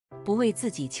不为自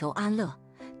己求安乐，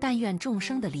但愿众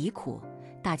生的离苦。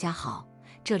大家好，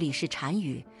这里是禅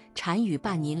语，禅语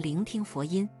伴您聆听佛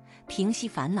音，平息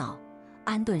烦恼，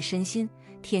安顿身心。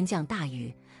天降大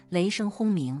雨，雷声轰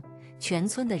鸣，全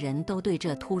村的人都对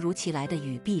这突如其来的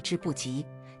雨避之不及，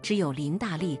只有林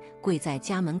大力跪在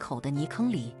家门口的泥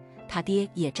坑里，他爹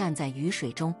也站在雨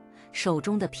水中，手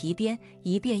中的皮鞭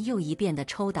一遍又一遍地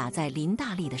抽打在林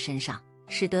大力的身上，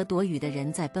使得躲雨的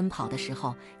人在奔跑的时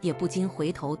候也不禁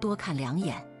回头多看两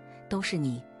眼。都是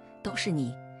你，都是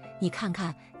你，你看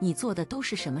看你做的都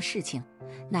是什么事情，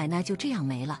奶奶就这样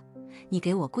没了，你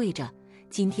给我跪着，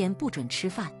今天不准吃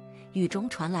饭。雨中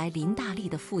传来林大力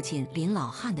的父亲林老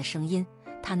汉的声音，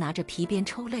他拿着皮鞭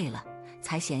抽累了，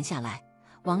才闲下来，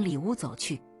往里屋走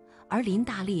去。而林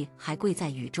大力还跪在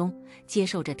雨中，接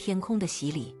受着天空的洗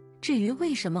礼。至于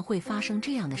为什么会发生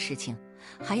这样的事情，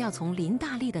还要从林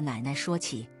大力的奶奶说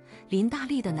起。林大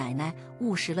力的奶奶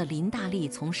误食了林大力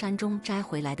从山中摘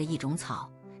回来的一种草，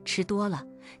吃多了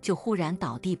就忽然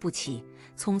倒地不起，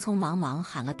匆匆忙忙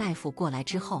喊了大夫过来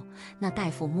之后，那大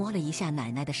夫摸了一下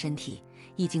奶奶的身体，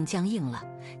已经僵硬了，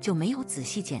就没有仔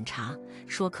细检查，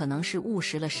说可能是误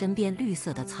食了身边绿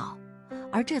色的草，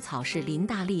而这草是林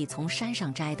大力从山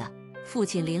上摘的。父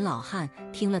亲林老汉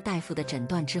听了大夫的诊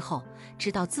断之后，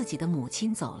知道自己的母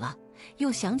亲走了，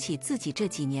又想起自己这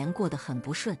几年过得很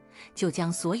不顺，就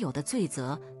将所有的罪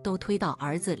责都推到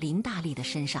儿子林大力的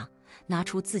身上，拿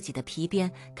出自己的皮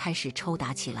鞭开始抽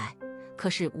打起来。可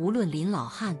是无论林老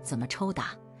汉怎么抽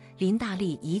打，林大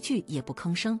力一句也不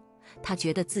吭声。他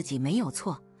觉得自己没有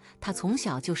错，他从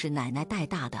小就是奶奶带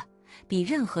大的，比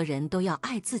任何人都要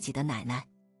爱自己的奶奶，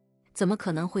怎么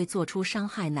可能会做出伤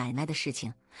害奶奶的事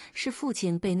情？是父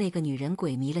亲被那个女人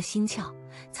鬼迷了心窍，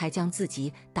才将自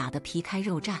己打得皮开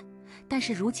肉绽。但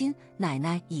是如今奶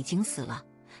奶已经死了，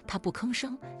他不吭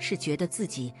声，是觉得自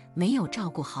己没有照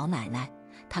顾好奶奶。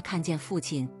他看见父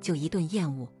亲就一顿厌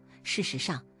恶。事实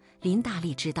上，林大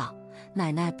力知道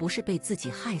奶奶不是被自己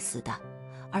害死的，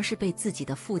而是被自己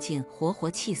的父亲活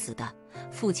活气死的。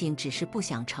父亲只是不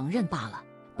想承认罢了，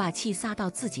把气撒到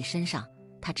自己身上。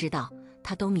他知道，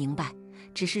他都明白，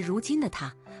只是如今的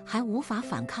他还无法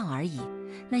反抗而已。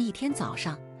那一天早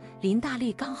上，林大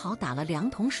力刚好打了2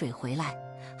桶水回来，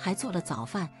还做了早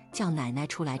饭叫奶奶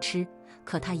出来吃。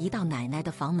可他一到奶奶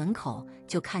的房门口，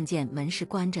就看见门是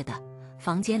关着的，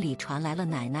房间里传来了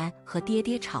奶奶和爹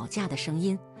爹吵架的声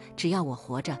音。只要我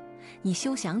活着，你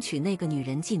休想娶那个女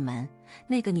人进门，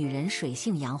那个女人水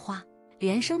性杨花，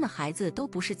连生的孩子都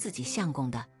不是自己相公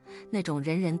的，那种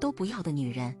人人都不要的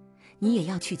女人，你也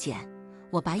要去捡，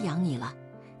我白养你了。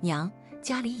娘，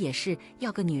家里也是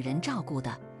要个女人照顾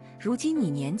的，如今你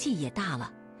年纪也大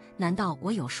了，难道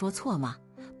我有说错吗？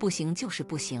不行就是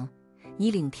不行，你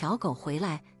领条狗回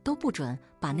来都不准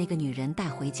把那个女人带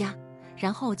回家。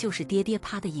然后就是爹爹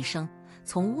啪的一声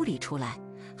从屋里出来，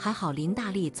还好林大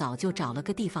力早就找了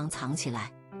个地方藏起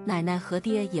来，奶奶和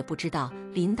爹也不知道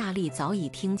林大力早已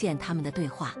听见他们的对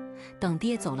话。等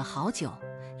爹走了好久，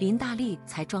林大力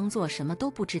才装作什么都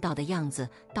不知道的样子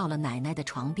到了奶奶的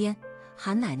床边，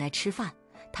喊奶奶吃饭。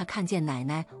他看见奶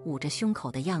奶捂着胸口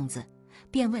的样子，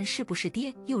便问是不是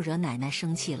爹又惹奶奶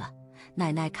生气了。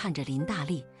奶奶看着林大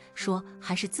力说，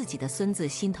还是自己的孙子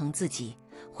心疼自己，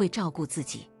会照顾自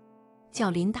己，叫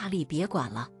林大力别管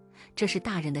了，这是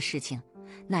大人的事情。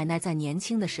奶奶在年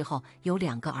轻的时候有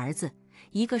2个儿子，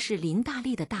一个是林大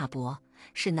力的大伯，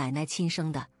是奶奶亲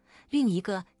生的，另一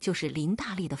个就是林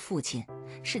大力的父亲，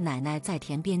是奶奶在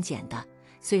田边捡的。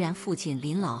虽然父亲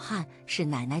林老汉是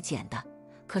奶奶捡的，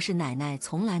可是奶奶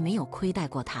从来没有亏待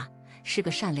过他，是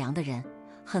个善良的人。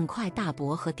很快大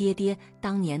伯和爹爹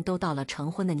当年都到了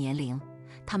成婚的年龄，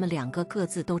他们2个各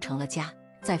自都成了家。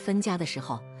在分家的时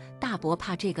候，大伯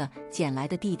怕这个捡来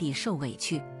的弟弟受委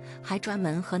屈，还专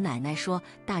门和奶奶说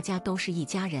大家都是一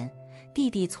家人，弟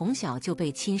弟从小就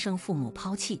被亲生父母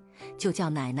抛弃，就叫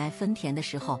奶奶分田的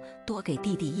时候多给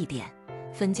弟弟一点。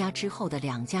分家之后的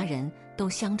2家人都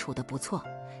相处得不错，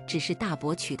只是大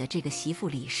伯娶的这个媳妇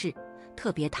李氏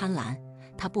特别贪婪，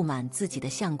他不满自己的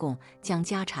相公将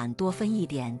家产多分一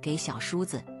点给小叔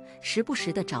子，时不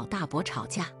时地找大伯吵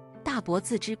架。大伯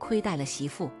自知亏待了媳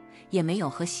妇，也没有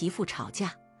和媳妇吵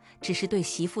架，只是对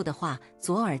媳妇的话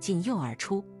左耳进右耳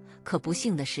出。可不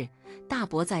幸的是，大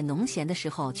伯在农闲的时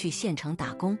候去县城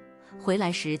打工，回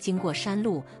来时经过山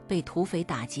路被土匪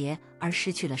打劫而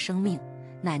失去了生命。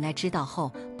奶奶知道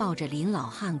后抱着林老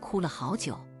汉哭了好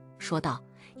久，说道，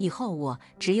以后我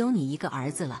只有你一个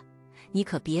儿子了，你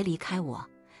可别离开我。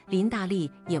林大力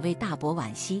也为大伯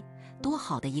惋惜，多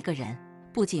好的一个人，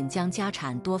不仅将家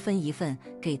产多分一份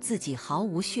给自己毫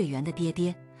无血缘的爹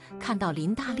爹，看到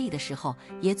林大力的时候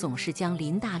也总是将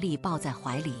林大力抱在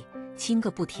怀里，亲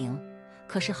个不停。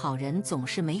可是好人总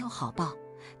是没有好报，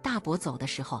大伯走的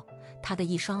时候，他的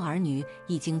一双儿女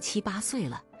已经7、8岁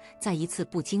了。在一次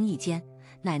不经意间，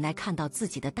奶奶看到自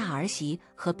己的大儿媳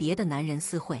和别的男人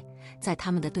私会，在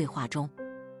他们的对话中，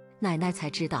奶奶才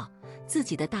知道自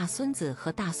己的大孙子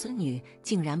和大孙女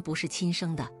竟然不是亲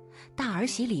生的。大儿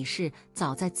媳李氏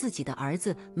早在自己的儿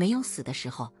子没有死的时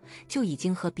候，就已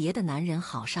经和别的男人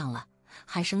好上了，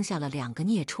还生下了2个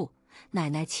孽畜。奶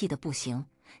奶气得不行，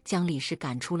将李氏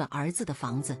赶出了儿子的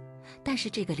房子。但是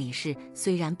这个李氏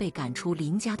虽然被赶出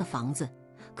林家的房子，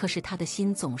可是他的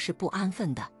心总是不安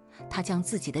分的。他将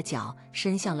自己的脚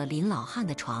伸向了林老汉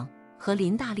的床，和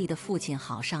林大力的父亲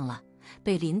好上了。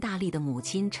被林大力的母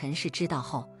亲陈氏知道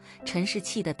后，陈氏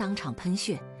气得当场喷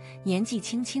血，年纪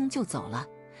轻轻就走了。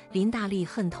林大力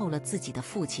恨透了自己的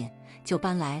父亲，就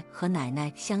搬来和奶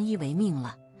奶相依为命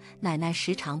了。奶奶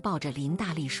时常抱着林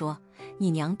大力说：“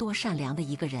你娘多善良的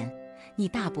一个人，你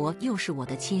大伯又是我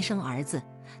的亲生儿子，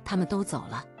他们都走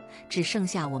了，只剩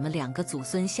下我们2个祖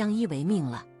孙相依为命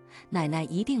了。奶奶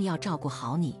一定要照顾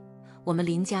好你。我们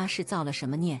林家是造了什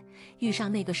么孽，遇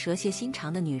上那个蛇蝎心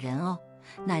肠的女人哦。”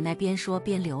奶奶边说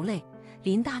边流泪。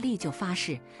林大力就发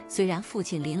誓，虽然父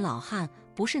亲林老汉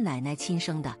不是奶奶亲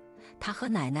生的，他和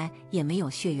奶奶也没有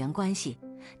血缘关系，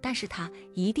但是他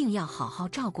一定要好好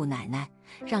照顾奶奶，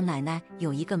让奶奶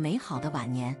有一个美好的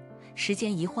晚年。时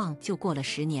间一晃就过了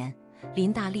10年，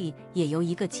林大力也由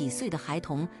一个几岁的孩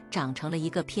童长成了一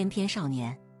个翩翩少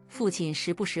年。父亲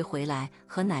时不时回来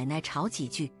和奶奶吵几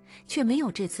句，却没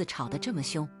有这次吵得这么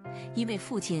凶，因为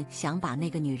父亲想把那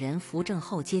个女人扶正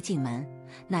后接进门，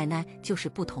奶奶就是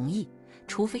不同意，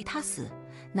除非他死。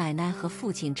奶奶和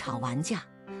父亲吵完架，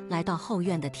来到后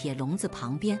院的铁笼子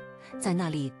旁边，在那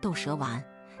里斗蛇玩。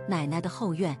奶奶的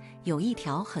后院有一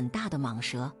条很大的蟒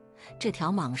蛇，这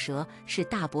条蟒蛇是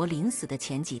大伯临死的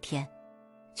前几天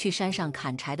去山上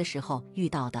砍柴的时候遇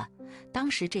到的，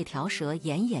当时这条蛇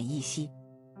奄奄一息，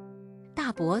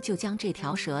大伯就将这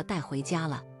条蛇带回家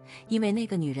了。因为那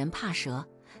个女人怕蛇，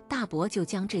大伯就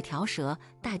将这条蛇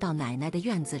带到奶奶的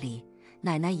院子里。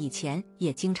奶奶以前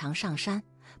也经常上山，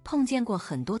碰见过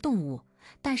很多动物，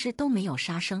但是都没有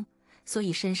杀生，所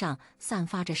以身上散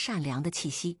发着善良的气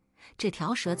息。这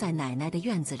条蛇在奶奶的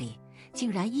院子里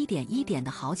竟然一点一点地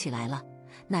好起来了。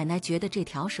奶奶觉得这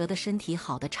条蛇的身体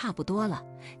好得差不多了，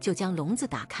就将笼子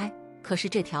打开，可是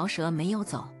这条蛇没有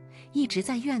走，一直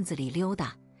在院子里溜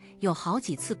达，有好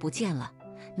几次不见了。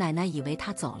奶奶以为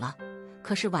它走了，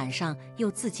可是晚上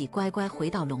又自己乖乖回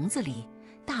到笼子里。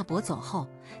大伯走后，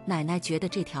奶奶觉得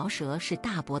这条蛇是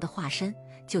大伯的化身，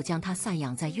就将它散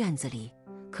养在院子里。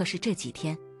可是这几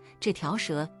天，这条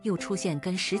蛇又出现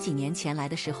跟10几年前来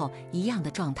的时候一样的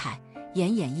状态，奄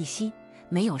奄一息，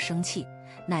没有生气。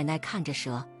奶奶看着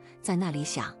蛇，在那里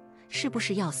想，是不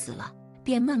是要死了，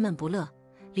便闷闷不乐。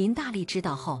林大力知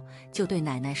道后，就对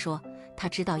奶奶说，他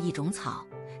知道一种草，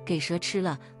给蛇吃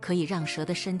了可以让蛇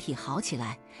的身体好起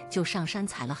来，就上山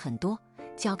采了很多，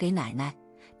交给奶奶，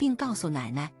并告诉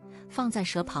奶奶放在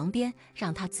蛇旁边，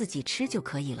让它自己吃就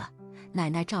可以了。奶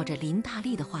奶照着林大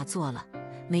力的话做了，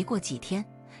没过几天，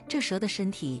这蛇的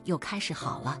身体又开始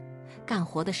好了，干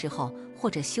活的时候或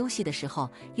者休息的时候，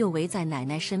又围在奶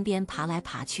奶身边爬来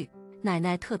爬去。奶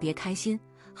奶特别开心，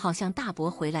好像大伯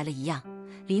回来了一样。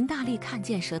林大力看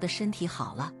见蛇的身体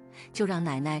好了，就让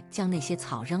奶奶将那些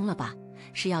草扔了吧，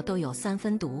是药都有3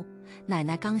分毒。奶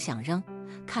奶刚想扔，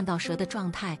看到蛇的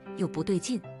状态又不对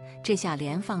劲，这下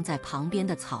连放在旁边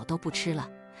的草都不吃了。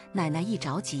奶奶一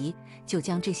着急，就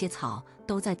将这些草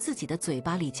都在自己的嘴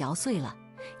巴里嚼碎了，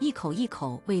一口一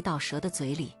口喂到蛇的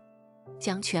嘴里，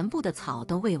将全部的草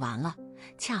都喂完了。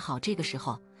恰好这个时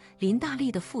候，林大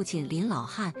力的父亲林老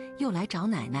汉又来找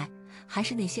奶奶，还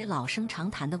是那些老生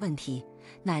常谈的问题。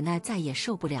奶奶再也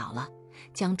受不了了，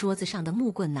将桌子上的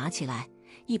木棍拿起来，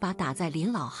一把打在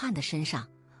林老汉的身上。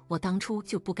我当初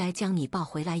就不该将你抱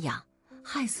回来养，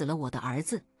害死了我的儿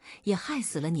子，也害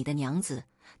死了你的娘子，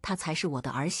她才是我的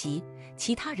儿媳，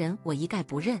其他人我一概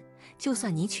不认。就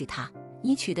算你娶她，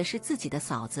你娶的是自己的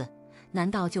嫂子，难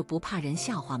道就不怕人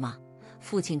笑话吗？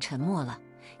父亲沉默了，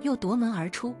又夺门而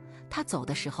出。他走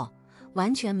的时候，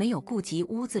完全没有顾及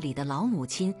屋子里的老母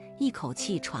亲，一口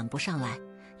气喘不上来。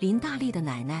林大力的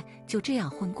奶奶就这样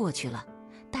昏过去了。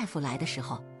大夫来的时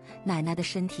候，奶奶的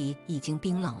身体已经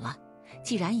冰冷了。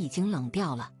既然已经冷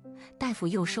掉了，大夫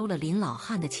又收了林老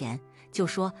汉的钱，就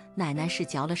说奶奶是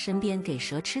嚼了身边给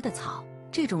蛇吃的草，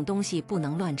这种东西不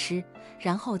能乱吃，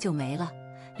然后就没了。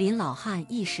林老汉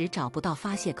一时找不到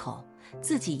发泄口，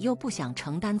自己又不想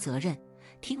承担责任，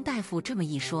听大夫这么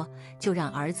一说，就让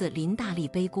儿子林大力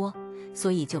背锅，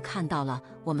所以就看到了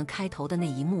我们开头的那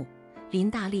一幕。林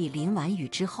大利淋完雨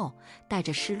之后，带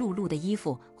着湿漉漉的衣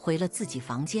服回了自己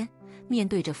房间，面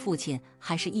对着父亲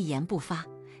还是一言不发。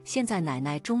现在奶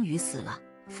奶终于死了，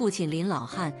父亲林老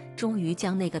汉终于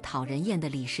将那个讨人厌的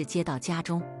李氏接到家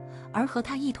中，而和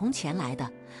他一同前来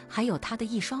的还有他的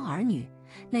一双儿女。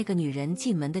那个女人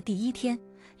进门的第一天，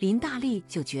林大利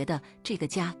就觉得这个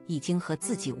家已经和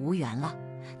自己无缘了，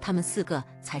他们4个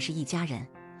才是一家人，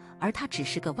而他只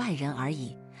是个外人而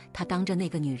已。他当着那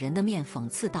个女人的面讽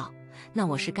刺道：“那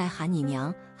我是该喊你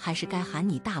娘，还是该喊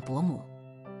你大伯母？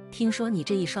听说你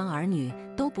这一双儿女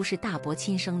都不是大伯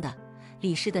亲生的。”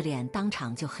李氏的脸当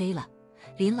场就黑了。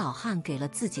林老汉给了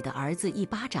自己的儿子一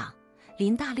巴掌，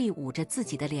林大利捂着自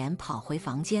己的脸跑回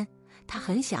房间。他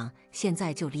很想现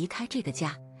在就离开这个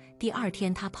家。第2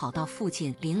天，他跑到父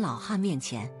亲林老汉面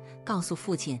前，告诉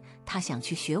父亲他想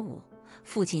去学武。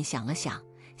父亲想了想，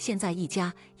现在一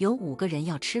家有5个人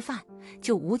要吃饭，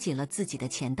就捂紧了自己的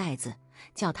钱袋子，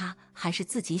叫他还是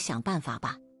自己想办法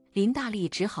吧。林大利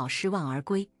只好失望而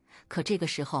归。可这个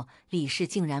时候，李氏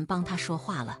竟然帮他说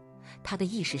话了。他的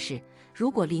意思是，如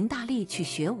果林大利去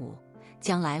学武，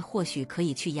将来或许可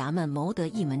以去衙门谋得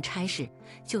一门差事，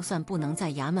就算不能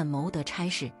在衙门谋得差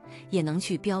事，也能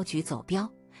去镖局走镖。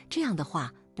这样的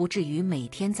话，不至于每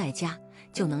天在家，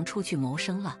就能出去谋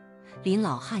生了。林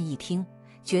老汉一听，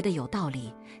觉得有道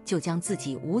理，就将自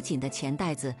己捂紧的钱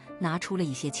袋子拿出了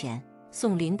一些钱，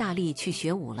送林大利去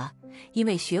学武了。因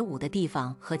为学武的地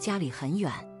方和家里很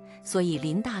远，所以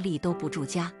林大利都不住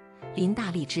家。林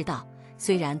大利知道，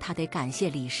虽然他得感谢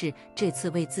李氏这次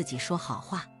为自己说好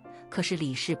话，可是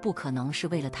李氏不可能是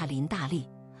为了他林大利，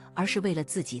而是为了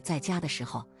自己在家的时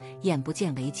候眼不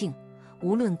见为净。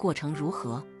无论过程如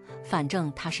何，反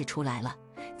正他是出来了。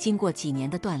经过几年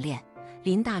的锻炼，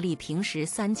林大利平时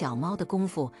3脚猫的功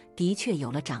夫的确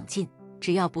有了长进。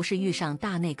只要不是遇上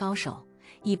大内高手，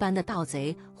一般的盗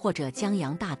贼或者江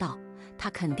洋大盗，他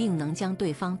肯定能将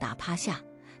对方打趴下。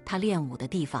他练武的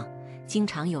地方经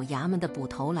常有衙门的捕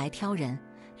头来挑人，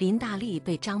林大利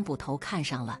被张捕头看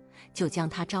上了，就将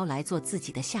他招来做自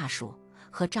己的下属，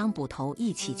和张捕头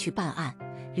一起去办案，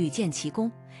屡建奇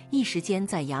功，一时间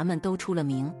在衙门都出了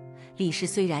名。李氏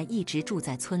虽然一直住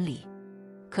在村里，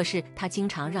可是他经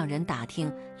常让人打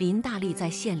听林大利在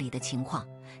县里的情况。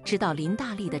知道林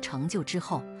大利的成就之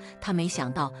后，他没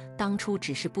想到当初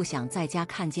只是不想在家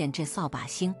看见这扫把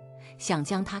星，想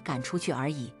将他赶出去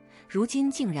而已，如今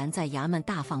竟然在衙门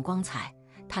大放光彩，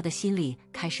他的心里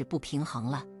开始不平衡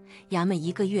了。衙门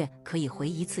1个月可以回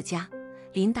1次家，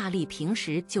林大利平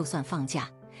时就算放假，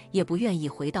也不愿意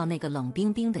回到那个冷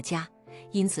冰冰的家，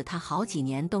因此他好几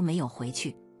年都没有回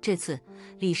去。这次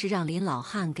李氏让林老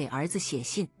汉给儿子写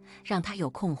信，让他有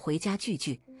空回家聚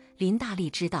聚。林大利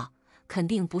知道肯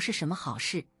定不是什么好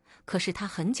事，可是他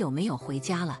很久没有回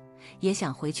家了，也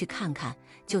想回去看看，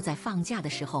就在放假的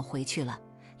时候回去了。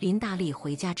林大利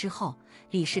回家之后，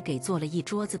李氏给做了一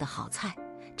桌子的好菜。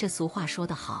这俗话说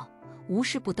得好，无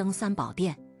事不登3宝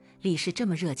殿。李氏这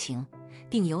么热情，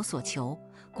定有所求。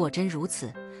果真如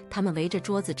此，他们围着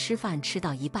桌子吃饭，吃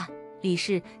到一半，李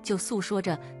氏就诉说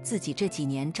着自己这几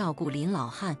年照顾林老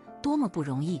汉多么不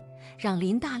容易，让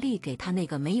林大利给他那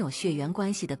个没有血缘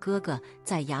关系的哥哥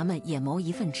在衙门也谋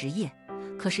一份职业。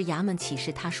可是衙门岂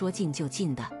是他说进就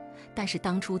进的？但是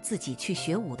当初自己去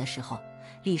学武的时候，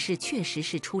李氏确实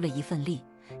是出了一份力，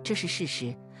这是事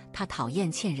实。他讨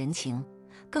厌欠人情，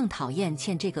更讨厌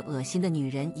欠这个恶心的女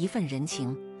人一份人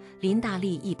情。林大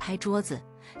利一拍桌子，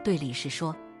对李氏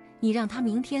说：“你让他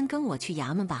明天跟我去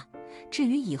衙门吧，至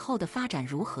于以后的发展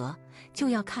如何，就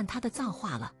要看他的造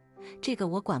化了，这个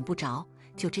我管不着。”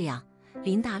就这样，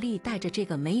林大利带着这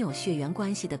个没有血缘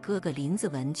关系的哥哥林子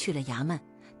文去了衙门。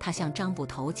他向张捕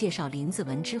头介绍林子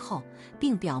文之后，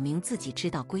并表明自己知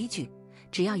道规矩，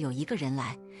只要有1个人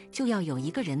来，就要有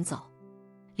1个人走。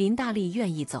林大利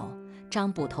愿意走，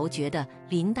张捕头觉得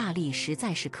林大利实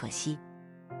在是可惜。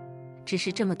只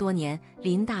是这么多年，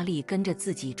林大利跟着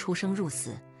自己出生入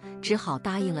死，只好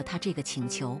答应了他这个请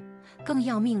求。更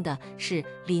要命的是，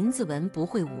林子文不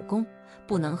会武功，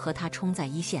不能和他冲在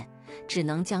一线，只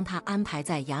能将他安排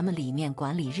在衙门里面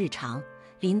管理日常。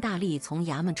林大利从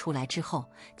衙门出来之后，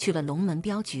去了龙门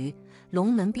镖局。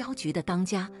龙门镖局的当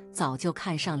家早就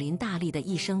看上林大利的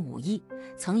一身武艺，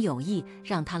曾有意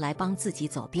让他来帮自己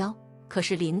走镖，可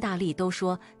是林大利都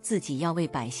说自己要为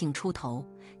百姓出头，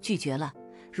拒绝了。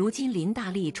如今林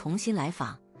大利重新来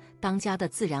访，当家的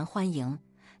自然欢迎。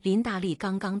林大利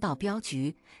刚刚到镖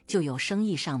局，就有生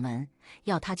意上门，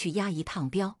要他去押一趟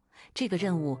镖。这个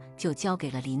任务就交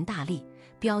给了林大利。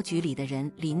镖局里的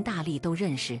人林大利都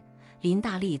认识，林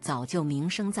大利早就名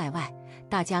声在外，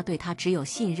大家对他只有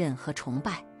信任和崇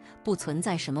拜，不存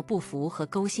在什么不服和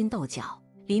勾心斗角。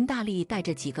林大力带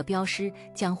着几个镖师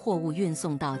将货物运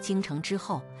送到京城之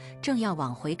后，正要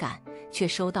往回赶，却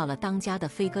收到了当家的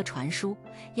飞鸽传书，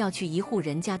要去一户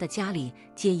人家的家里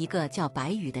接一个叫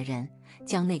白羽的人，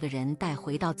将那个人带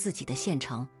回到自己的县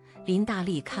城。林大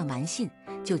力看完信，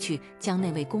就去将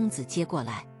那位公子接过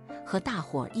来，和大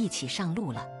伙一起上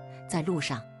路了。在路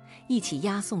上，一起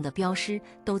押送的镖师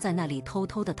都在那里偷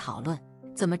偷地讨论，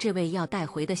怎么这位要带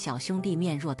回的小兄弟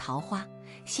面若桃花，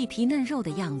细皮嫩肉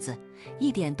的样子，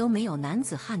一点都没有男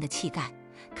子汉的气概，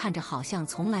看着好像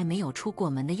从来没有出过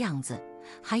门的样子。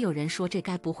还有人说这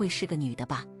该不会是个女的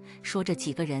吧？说着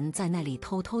几个人在那里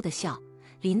偷偷地笑。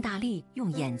林大力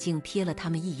用眼睛瞥了他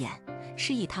们一眼，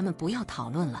示意他们不要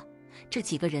讨论了。这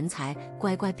几个人才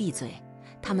乖乖闭嘴。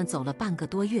他们走了半个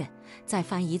多月，再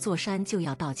翻一座山就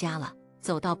要到家了。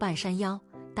走到半山腰，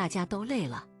大家都累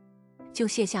了，就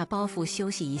卸下包袱休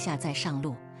息一下再上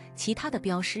路。其他的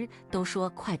镖师都说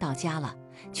快到家了，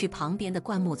去旁边的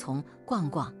灌木丛逛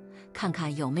逛，看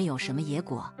看有没有什么野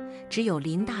果。只有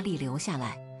林大力留下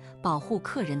来，保护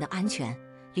客人的安全。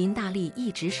林大力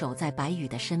一直守在白羽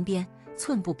的身边，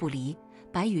寸步不离。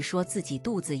白羽说自己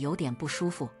肚子有点不舒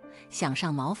服，想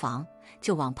上茅房，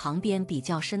就往旁边比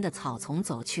较深的草丛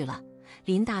走去了。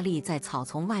林大力在草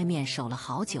丛外面守了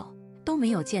好久，都没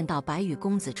有见到白羽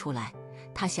公子出来。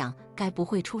他想，该不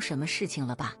会出什么事情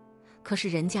了吧？可是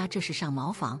人家这是上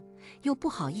茅房，又不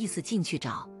好意思进去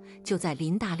找。就在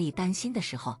林大力担心的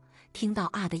时候，听到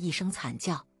啊的一声惨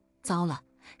叫，糟了，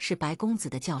是白公子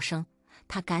的叫声。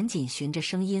他赶紧循着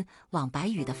声音往白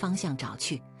羽的方向找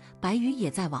去，白羽也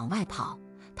在往外跑。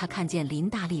他看见林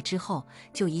大力之后，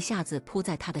就一下子扑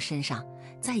在他的身上，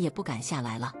再也不敢下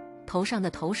来了。头上的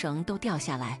头绳都掉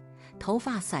下来，头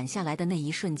发散下来的那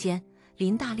一瞬间，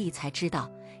林大力才知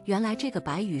道，原来这个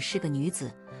白羽是个女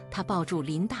子。她抱住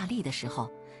林大力的时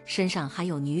候，身上还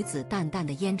有女子淡淡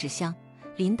的胭脂香。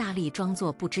林大力装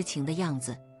作不知情的样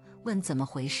子，问怎么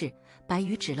回事。白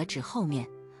羽指了指后面，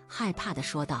害怕地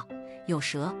说道：“有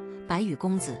蛇，白羽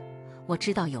公子，我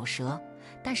知道有蛇，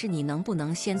但是你能不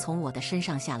能先从我的身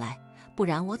上下来，不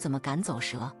然我怎么赶走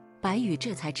蛇？”白羽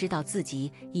这才知道自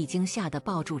己已经吓得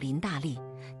抱住林大力，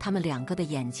他们两个的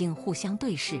眼睛互相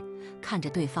对视，看着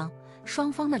对方，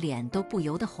双方的脸都不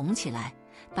由得红起来。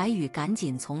白羽赶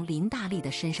紧从林大力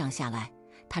的身上下来，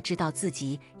他知道自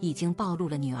己已经暴露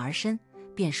了女儿身，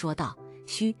便说道：“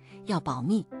嘘，要保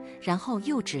密。”然后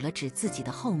又指了指自己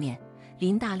的后面。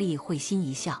林大力会心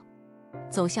一笑，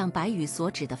走向白羽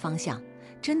所指的方向，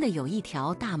真的有一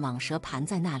条大蟒蛇盘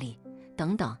在那里。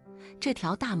等等，这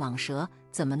条大蟒蛇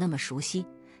怎么那么熟悉？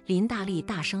林大力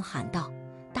大声喊道：“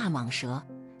大蟒蛇，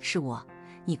是我，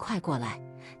你快过来！”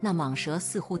那蟒蛇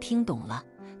似乎听懂了，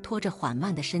拖着缓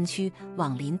慢的身躯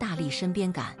往林大力身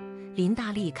边赶。林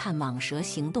大力看蟒蛇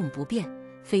行动不便，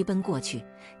飞奔过去，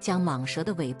将蟒蛇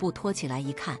的尾部拖起来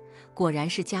一看，果然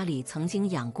是家里曾经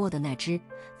养过的那只。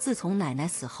自从奶奶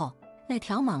死后，那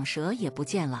条蟒蛇也不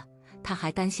见了。他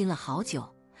还担心了好久，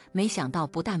没想到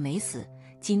不但没死，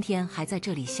今天还在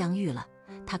这里相遇了。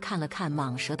他看了看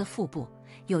蟒蛇的腹部，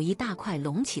有一大块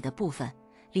隆起的部分。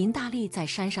林大力在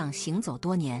山上行走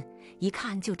多年，一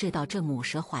看就知道这母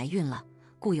蛇怀孕了，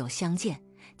故有相见，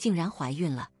竟然怀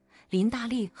孕了。林大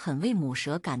力很为母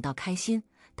蛇感到开心，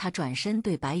他转身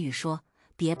对白羽说：“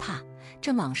别怕，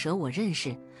这蟒蛇我认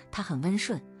识，它很温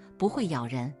顺，不会咬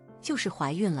人，就是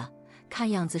怀孕了，看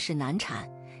样子是难产，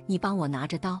你帮我拿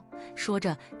着刀。”说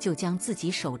着就将自己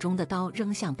手中的刀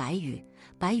扔向白羽。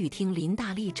白羽听林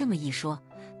大力这么一说，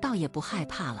倒也不害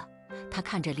怕了。他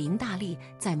看着林大力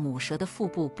在母蛇的腹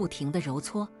部不停地揉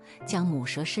搓，将母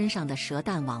蛇身上的蛇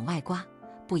蛋往外刮。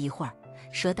不一会儿，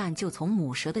蛇蛋就从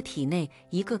母蛇的体内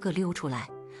一个个溜出来。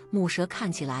母蛇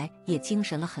看起来也精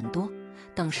神了很多。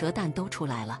等蛇蛋都出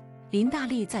来了，林大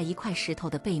力在一块石头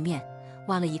的背面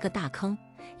挖了一个大坑，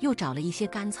又找了一些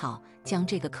干草，将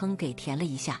这个坑给填了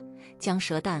一下，将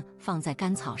蛇蛋放在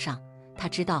干草上。他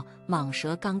知道蟒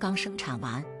蛇刚刚生产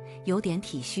完，有点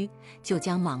体虚，就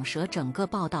将蟒蛇整个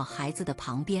抱到孩子的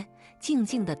旁边，静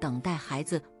静地等待孩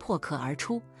子破壳而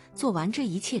出。做完这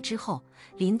一切之后，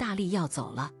林大力要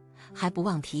走了，还不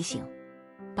忘提醒：“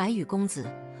白羽公子，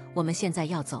我们现在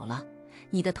要走了，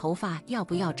你的头发要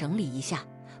不要整理一下？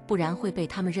不然会被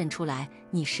他们认出来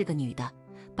你是个女的。”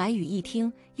白羽一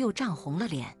听又涨红了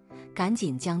脸，赶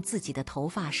紧将自己的头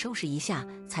发收拾一下，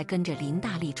才跟着林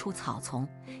大力出草丛。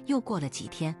又过了几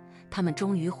天，他们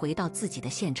终于回到自己的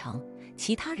县城，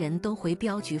其他人都回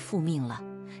镖局复命了，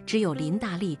只有林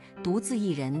大力独自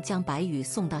一人将白羽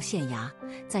送到县衙。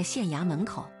在县衙门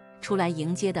口，出来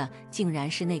迎接的竟然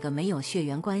是那个没有血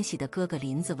缘关系的哥哥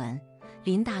林子文。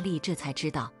林大力这才知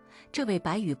道，这位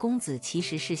白羽公子其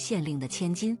实是县令的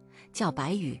千金，叫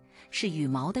白羽，是羽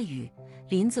毛的羽。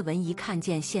林子文一看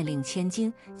见县令千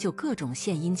金，就各种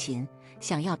献殷勤，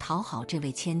想要讨好这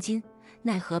位千金。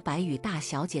奈何白羽大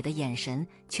小姐的眼神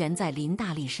全在林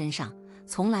大力身上，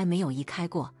从来没有移开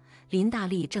过。林大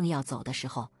力正要走的时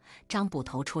候，张捕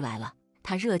头出来了，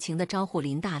他热情地招呼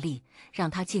林大力，让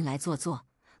他进来坐坐。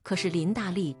可是林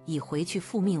大力以回去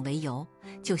复命为由，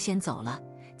就先走了。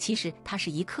其实他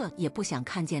是一刻也不想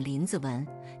看见林子文，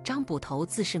张捕头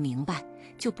自是明白，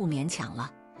就不勉强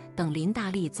了。等林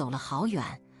大力走了好远，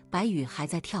白羽还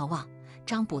在眺望，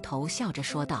张捕头笑着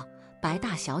说道：“白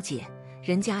大小姐，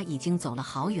人家已经走了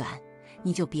好远，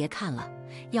你就别看了，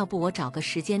要不我找个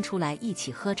时间出来一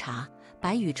起喝茶。”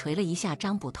白羽捶了一下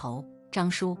张捕头：“张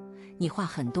叔，你话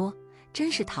很多，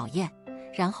真是讨厌。”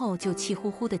然后就气呼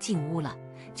呼地进屋了。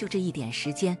就这一点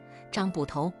时间，张捕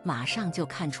头马上就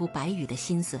看出白羽的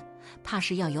心思，怕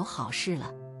是要有好事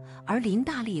了。而林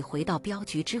大力回到镖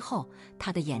局之后，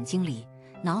他的眼睛里、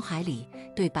脑海里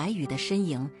对白羽的身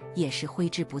影也是挥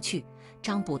之不去。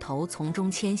张捕头从中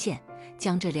牵线，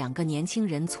将这两个年轻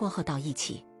人撮合到一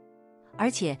起。而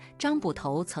且张捕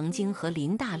头曾经和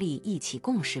林大力一起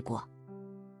共事过，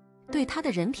对他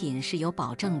的人品是有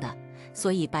保证的，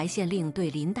所以白县令对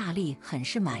林大力很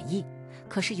是满意。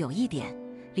可是有一点，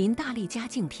林大力家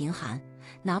境贫寒，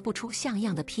拿不出像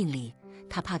样的聘礼，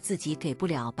他怕自己给不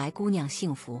了白姑娘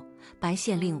幸福。白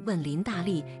县令问林大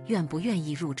力愿不愿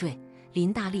意入赘，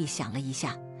林大力想了一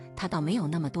下，他倒没有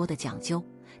那么多的讲究，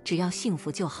只要幸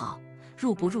福就好，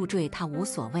入不入赘他无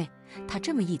所谓。他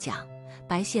这么一讲，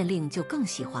白县令就更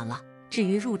喜欢了。至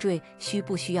于入赘需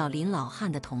不需要林老汉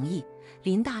的同意，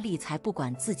林大力才不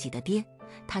管自己的爹，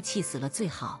他气死了最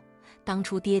好。当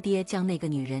初爹爹将那个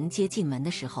女人接进门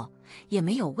的时候，也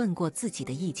没有问过自己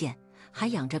的意见，还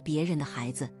养着别人的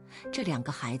孩子。这两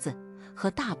个孩子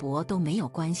和大伯都没有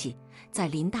关系，在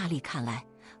林大力看来，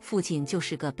父亲就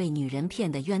是个被女人骗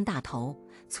的冤大头。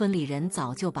村里人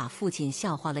早就把父亲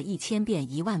笑话了1000遍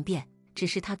10000遍，只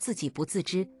是他自己不自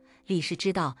知。李氏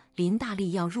知道林大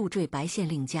力要入赘白县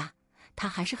令家，他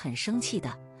还是很生气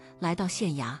的，来到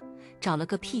县衙，找了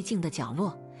个僻静的角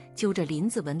落，揪着林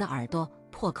子文的耳朵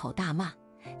破口大骂：“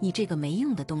你这个没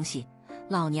用的东西，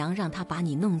老娘让他把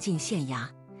你弄进县衙，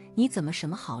你怎么什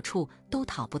么好处都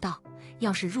讨不到？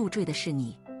要是入赘的是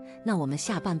你，那我们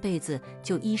下半辈子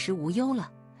就衣食无忧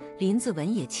了。”林子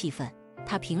文也气愤，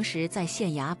他平时在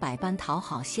县衙百般讨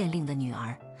好县令的女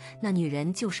儿，那女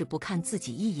人就是不看自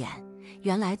己一眼，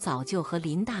原来早就和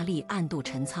林大力暗度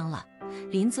陈仓了。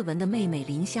林子文的妹妹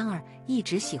林香儿一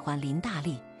直喜欢林大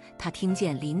力，她听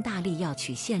见林大力要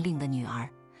娶县令的女儿，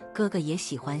哥哥也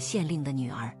喜欢县令的女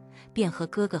儿，便和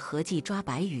哥哥合计抓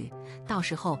白羽，到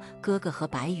时候哥哥和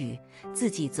白羽，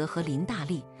自己则和林大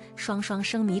力，双双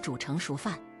生米煮成熟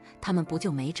饭，他们不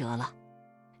就没辙了？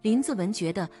林子文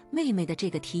觉得妹妹的这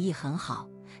个提议很好，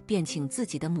便请自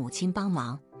己的母亲帮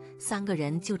忙，3个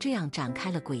人就这样展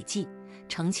开了诡计。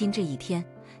成亲这一天，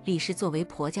李氏作为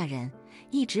婆家人，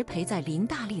一直陪在林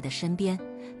大力的身边，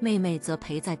妹妹则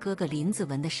陪在哥哥林子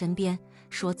文的身边，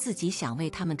说自己想为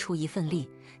他们出一份力，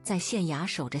在县衙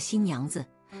守着新娘子，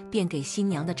便给新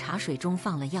娘的茶水中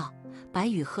放了药。白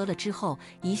羽喝了之后，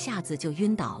一下子就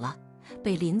晕倒了，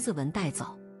被林子文带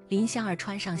走。林香儿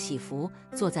穿上喜服，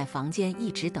坐在房间一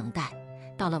直等待。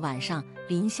到了晚上，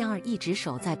林香儿一直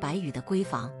守在白羽的闺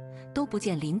房，都不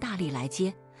见林大力来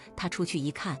接。她出去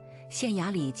一看，县衙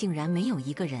里竟然没有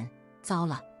一个人。糟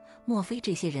了，莫非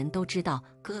这些人都知道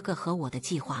哥哥和我的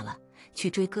计划了，去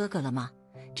追哥哥了吗？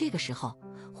这个时候，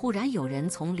忽然有人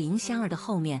从林香儿的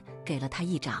后面给了她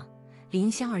一掌，林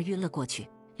香儿晕了过去。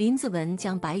林子文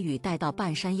将白羽带到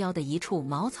半山腰的一处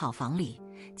茅草房里，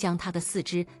将他的4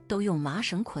肢都用麻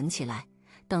绳捆起来。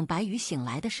等白羽醒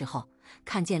来的时候，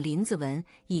看见林子文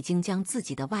已经将自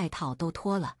己的外套都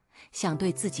脱了，想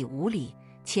对自己无礼。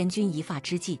千钧一发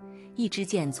之际，一支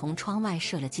箭从窗外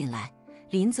射了进来。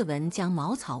林子文将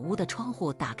茅草屋的窗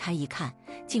户打开一看，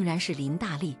竟然是林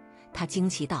大力。他惊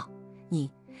奇道：“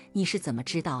你是怎么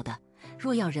知道的？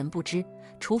若要人不知，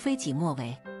除非己莫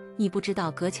为。你不知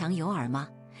道隔墙有耳吗？”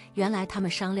原来他们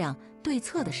商量对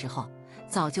策的时候，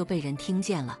早就被人听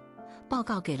见了，报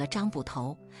告给了张捕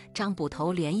头。张捕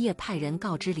头连夜派人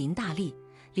告知林大力。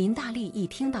林大力一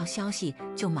听到消息，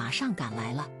就马上赶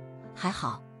来了。还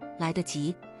好来得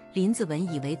及，林子文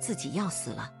以为自己要死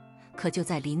了，可就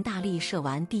在林大力射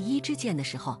完第1支箭的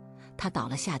时候，他倒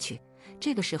了下去。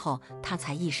这个时候他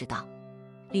才意识到，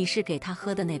李氏给他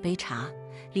喝的那杯茶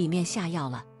里面下药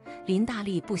了。林大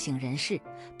力不省人事，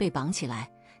被绑起来，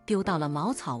丢到了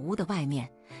茅草屋的外面。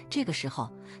这个时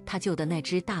候，他救的那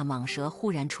只大蟒蛇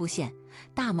忽然出现，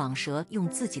大蟒蛇用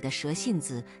自己的蛇信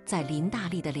子在林大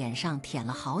力的脸上舔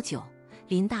了好久，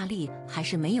林大力还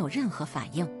是没有任何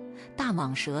反应。大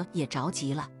蟒蛇也着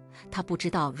急了，他不知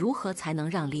道如何才能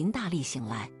让林大力醒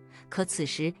来。可此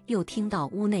时又听到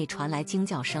屋内传来惊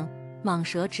叫声，蟒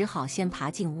蛇只好先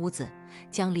爬进屋子，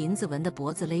将林子文的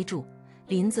脖子勒住。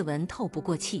林子文透不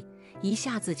过气，一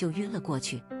下子就晕了过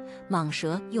去。蟒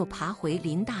蛇又爬回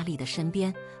林大力的身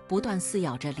边，不断撕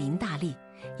咬着林大力。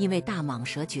因为大蟒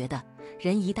蛇觉得，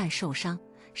人一旦受伤，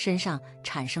身上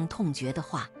产生痛觉的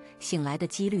话，醒来的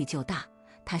几率就大。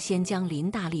他先将林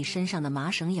大力身上的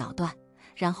麻绳咬断，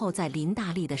然后在林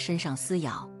大力的身上撕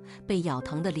咬。被咬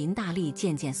疼的林大力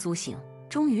渐渐苏醒，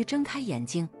终于睁开眼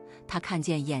睛。他看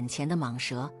见眼前的蟒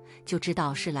蛇，就知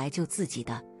道是来救自己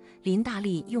的。林大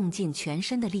力用尽全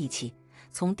身的力气，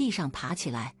从地上爬起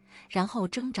来，然后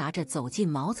挣扎着走进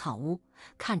茅草屋，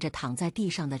看着躺在地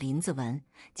上的林子文，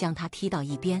将他踢到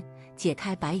一边，解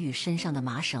开白羽身上的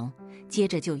麻绳，接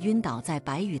着就晕倒在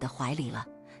白羽的怀里了。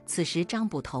此时张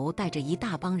捕头带着一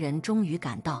大帮人终于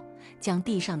赶到，将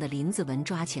地上的林子文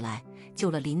抓起来，救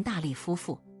了林大力夫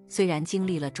妇。虽然经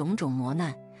历了种种磨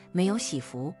难，没有喜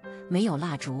服，没有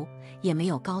蜡烛，也没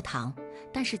有高堂，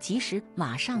但是即使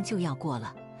马上就要过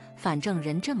了，反正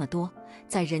人这么多，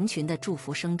在人群的祝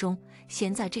福声中，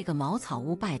先在这个茅草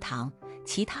屋拜堂，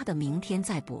其他的明天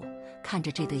再补。看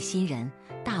着这对新人，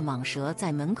大蟒蛇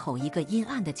在门口一个阴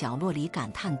暗的角落里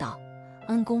感叹道：“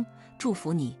恩公，祝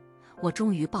福你，我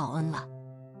终于报恩了。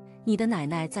你的奶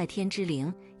奶在天之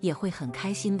灵也会很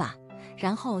开心吧？”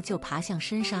然后就爬向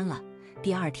深山了。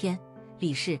第二天，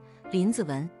李氏、林子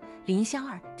文、林香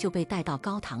儿就被带到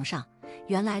高堂上。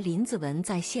原来林子文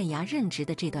在县衙任职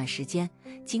的这段时间，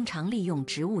经常利用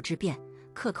职务之便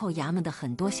克扣衙门的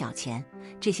很多小钱，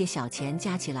这些小钱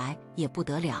加起来也不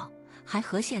得了，还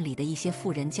和县里的一些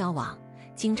富人交往，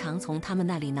经常从他们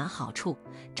那里拿好处。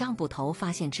张捕头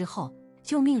发现之后，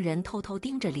就命人偷偷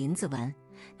盯着林子文。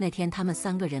那天他们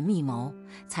3个人密谋，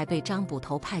才被张捕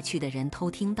头派去的人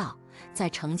偷听到。在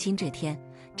成亲这天，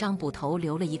张捕头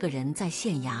留了一个人在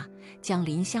县衙，将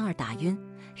林香儿打晕，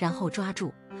然后抓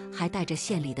住，还带着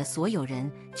县里的所有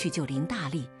人去救林大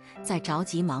力。在着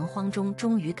急忙慌中，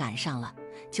终于赶上了，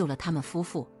救了他们夫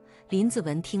妇。林子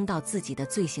文听到自己的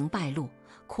罪行败露，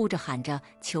哭着喊着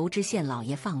求知县老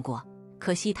爷放过。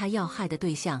可惜他要害的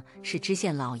对象是知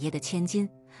县老爷的千金，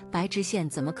白知县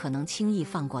怎么可能轻易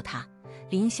放过他？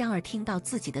林香儿听到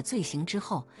自己的罪行之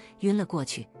后，晕了过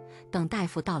去。等大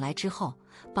夫到来之后，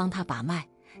帮她把脉，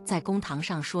在公堂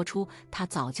上说出她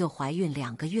早就怀孕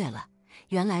2个月了。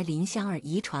原来林香儿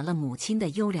遗传了母亲的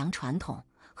优良传统，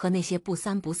和那些不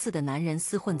三不四的男人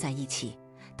厮混在一起，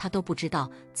她都不知道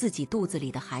自己肚子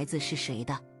里的孩子是谁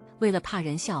的。为了怕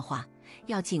人笑话，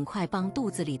要尽快帮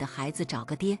肚子里的孩子找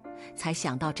个爹，才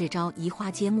想到这招移花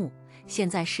接木。现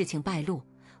在事情败露，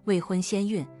未婚先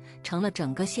孕成了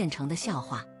整个县城的笑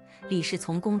话。李氏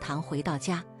从公堂回到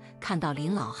家，看到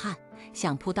林老汉，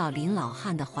想扑到林老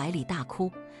汉的怀里大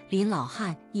哭。林老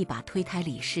汉一把推开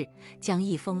李氏，将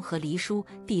一封和离书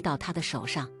递到他的手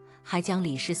上，还将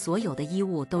李氏所有的衣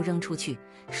物都扔出去，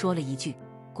说了一句：“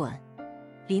滚！”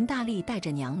林大力带着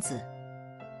娘子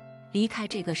离开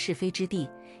这个是非之地，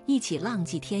一起浪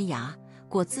迹天涯，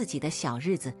过自己的小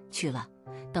日子去了。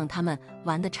等他们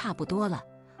玩得差不多了，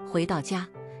回到家，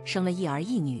生了一儿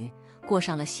一女，过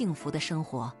上了幸福的生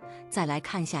活。再来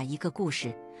看下一个故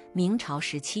事。明朝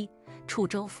时期，处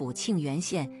州府庆元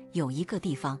县有一个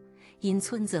地方，因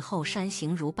村子后山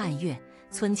形如半月，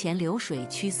村前流水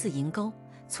曲似银沟，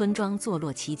村庄坐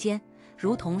落其间，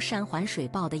如同山环水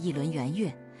抱的一轮圆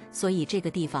月，所以这个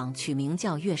地方取名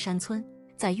叫月山村。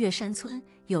在月山村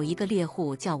有一个猎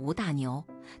户叫吴大牛，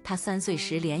他3岁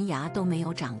时连牙都没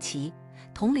有长齐，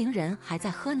同龄人还在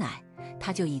喝奶，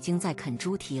他就已经在啃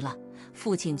猪蹄了。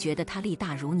父亲觉得他力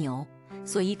大如牛，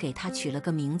所以给他取了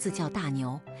个名字叫大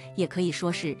牛，也可以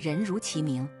说是人如其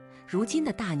名。如今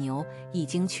的大牛已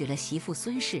经娶了媳妇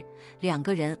孙氏，2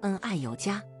个人恩爱有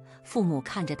加。父母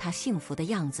看着他幸福的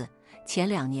样子，前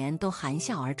2年都含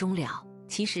笑而终了。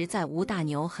其实在吴大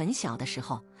牛很小的时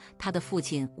候，他的父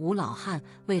亲吴老汉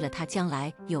为了他将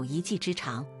来有一技之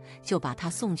长，就把他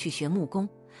送去学木工。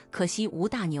可惜吴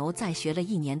大牛在学了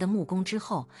1年的木工之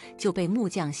后，就被木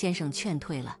匠先生劝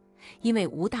退了，因为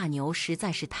吴大牛实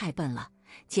在是太笨了，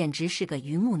简直是个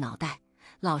榆木脑袋。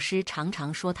老师常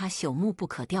常说他朽木不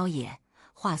可雕也。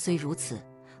话虽如此，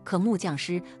可木匠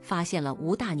师发现了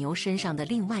吴大牛身上的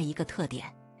另外一个特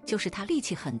点，就是他力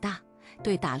气很大，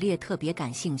对打猎特别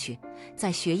感兴趣。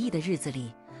在学艺的日子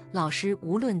里，老师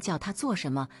无论叫他做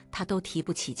什么，他都提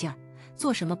不起劲儿，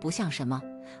做什么不像什么。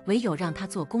唯有让他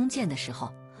做弓箭的时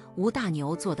候，吴大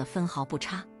牛做得分毫不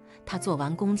差。他做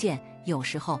完弓箭，有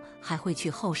时候还会去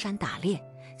后山打猎。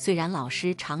虽然老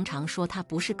师常常说他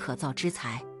不是可造之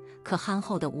才，可憨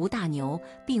厚的吴大牛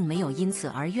并没有因此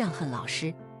而怨恨老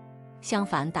师。相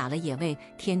反，打了野味，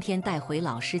天天带回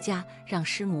老师家，让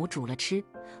师母煮了吃。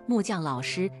木匠老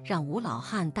师让吴老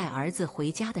汉带儿子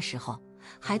回家的时候，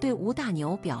还对吴大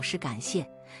牛表示感谢。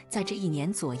在这1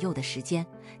年左右的时间，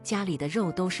家里的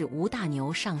肉都是吴大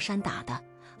牛上山打的。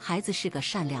孩子是个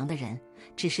善良的人，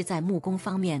只是在木工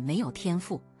方面没有天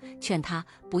赋，劝他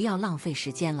不要浪费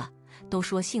时间了。都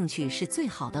说兴趣是最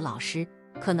好的老师，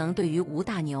可能对于吴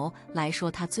大牛来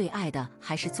说，他最爱的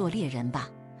还是做猎人吧。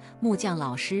木匠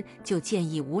老师就建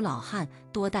议吴老汉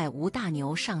多带吴大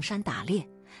牛上山打猎，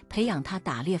培养他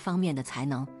打猎方面的才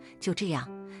能。就这样，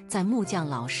在木匠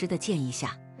老师的建议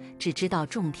下，只知道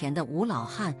种田的吴老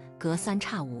汉隔3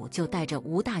差5就带着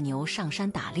吴大牛上山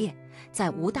打猎。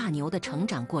在吴大牛的成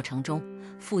长过程中，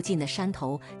附近的山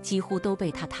头几乎都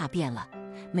被他踏遍了。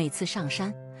每次上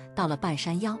山，到了半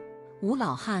山腰，吴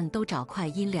老汉都找块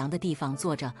阴凉的地方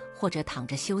坐着或者躺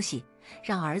着休息，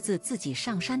让儿子自己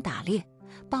上山打猎。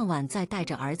傍晚再带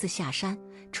着儿子下山。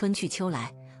春去秋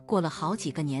来，过了好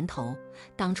几个年头，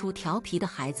当初调皮的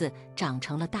孩子长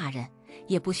成了大人，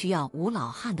也不需要吴老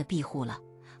汉的庇护了，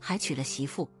还娶了媳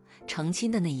妇。成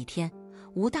亲的那一天，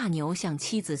吴大牛向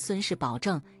妻子孙氏保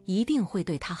证一定会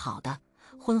对他好的，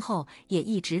婚后也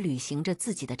一直履行着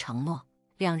自己的承诺，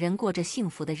两人过着幸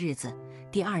福的日子。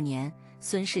第2年，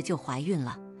孙氏就怀孕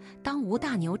了。当吴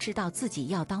大牛知道自己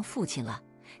要当父亲了，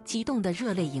激动得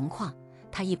热泪盈眶。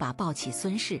他一把抱起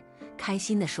孙氏，开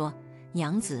心地说：“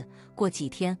娘子，过几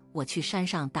天我去山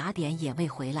上打点野味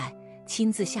回来，亲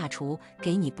自下厨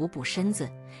给你补补身子。”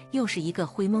又是一个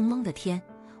灰蒙蒙的天，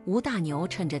吴大牛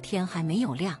趁着天还没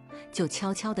有亮，就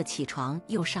悄悄地起床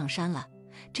又上山了。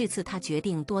这次他决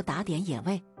定多打点野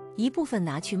味，一部分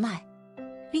拿去卖，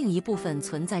另一部分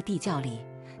存在地窖里，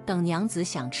等娘子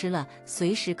想吃了，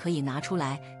随时可以拿出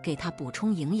来给她补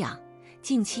充营养。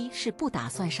近期是不打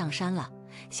算上山了，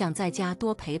想在家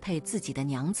多陪陪自己的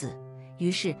娘子。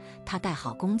于是他带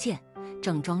好弓箭，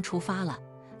整装出发了。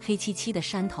黑漆漆的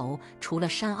山头，除了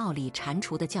山坳里蟾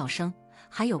蜍的叫声，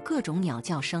还有各种鸟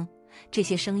叫声。这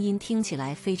些声音听起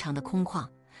来非常的空旷，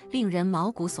令人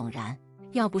毛骨悚然。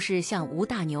要不是像吴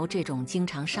大牛这种经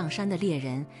常上山的猎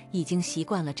人已经习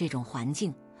惯了这种环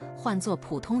境，换做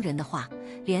普通人的话，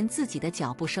连自己的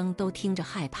脚步声都听着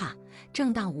害怕。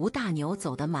正当吴大牛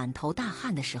走得满头大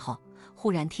汗的时候，忽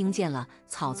然听见了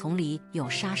草丛里有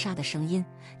沙沙的声音。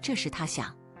这时他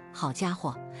想，好家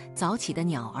伙，早起的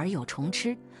鸟儿有虫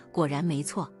吃，果然没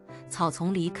错，草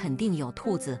丛里肯定有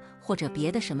兔子或者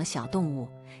别的什么小动物，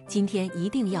今天一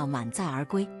定要满载而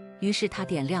归。于是他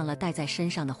点亮了带在身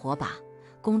上的火把，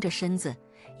弓着身子，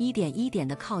一点一点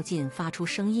地靠近发出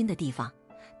声音的地方。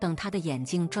等他的眼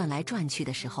睛转来转去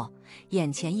的时候，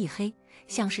眼前一黑，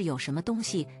像是有什么东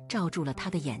西罩住了他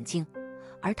的眼睛，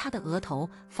而他的额头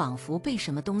仿佛被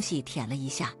什么东西舔了一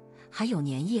下，还有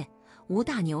粘液。吴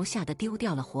大牛吓得丢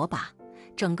掉了火把，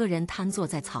整个人瘫坐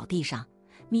在草地上，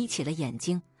眯起了眼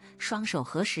睛，双手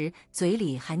合十，嘴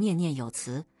里还念念有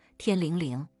词：天灵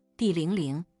灵，地灵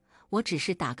灵，我只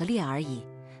是打个猎而已，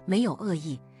没有恶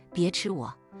意，别吃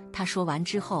我。他说完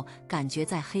之后，感觉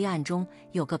在黑暗中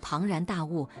有个庞然大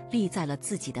物立在了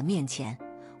自己的面前。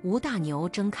吴大牛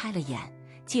睁开了眼，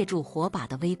借助火把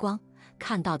的微光，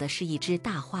看到的是一只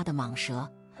大花的蟒蛇，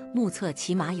目测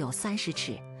起码有30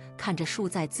尺。看着竖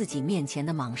在自己面前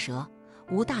的蟒蛇，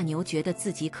吴大牛觉得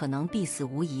自己可能必死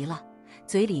无疑了，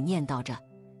嘴里念叨着：“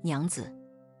娘子，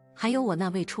还有我那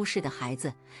未出世的孩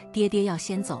子，爹爹要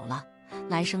先走了，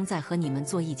来生再和你们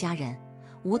做一家人。”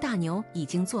吴大牛已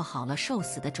经做好了受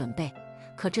死的准备，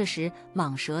可这时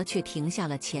蟒蛇却停下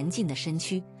了前进的身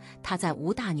躯。它在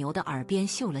吴大牛的耳边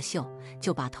嗅了嗅，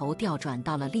就把头调转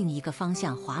到了另一个方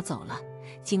向滑走了。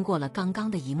经过了刚刚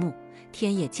的一幕，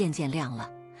天也渐渐亮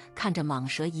了。看着蟒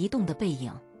蛇移动的背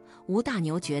影，吴大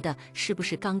牛觉得是不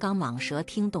是刚刚蟒蛇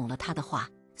听懂了他的话，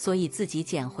所以自己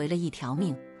捡回了一条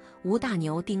命。吴大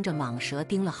牛盯着蟒蛇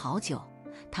盯了好久，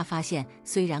他发现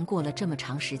虽然过了这么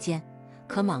长时间，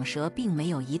可蟒蛇并没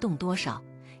有移动多少。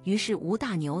于是吴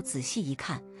大牛仔细一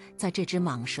看，在这只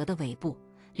蟒蛇的尾部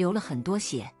流了很多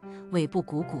血，尾部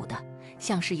鼓鼓的，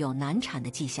像是有难产的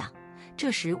迹象。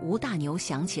这时吴大牛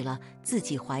想起了自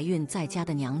己怀孕在家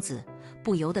的娘子，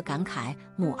不由得感慨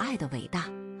母爱的伟大。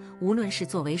无论是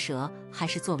作为蛇还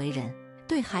是作为人，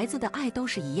对孩子的爱都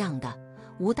是一样的。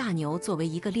吴大牛作为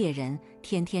一个猎人，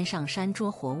天天上山捉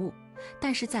活物，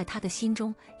但是在他的心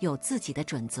中有自己的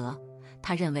准则。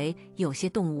他认为有些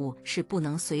动物是不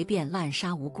能随便滥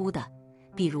杀无辜的，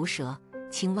比如蛇、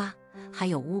青蛙，还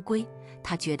有乌龟。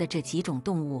他觉得这几种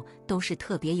动物都是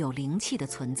特别有灵气的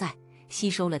存在，吸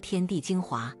收了天地精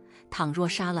华，倘若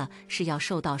杀了是要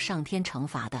受到上天惩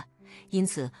罚的。因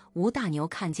此吴大牛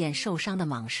看见受伤的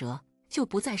蟒蛇，就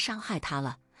不再伤害它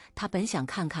了。他本想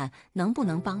看看能不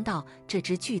能帮到这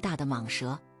只巨大的蟒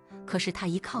蛇，可是他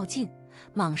一靠近，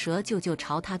蟒蛇就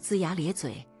朝他龇牙咧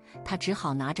嘴。他只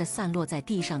好拿着散落在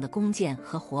地上的弓箭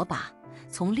和火把，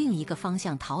从另一个方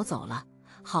向逃走了。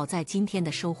好在今天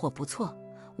的收获不错。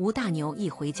吴大牛一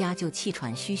回家就气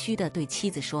喘吁吁地对妻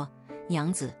子说：“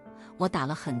娘子，我打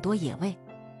了很多野味，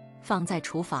放在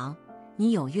厨房，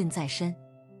你有孕在身，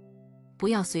不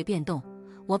要随便动。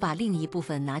我把另一部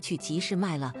分拿去集市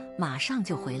卖了，马上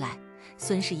就回来。”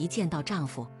孙氏一见到丈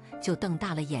夫，就瞪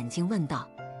大了眼睛问道：“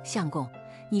相公，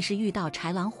你是遇到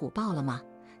豺狼虎豹了吗？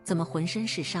怎么浑身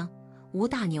是伤？”吴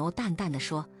大牛淡淡地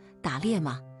说：“打猎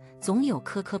嘛，总有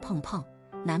磕磕碰碰，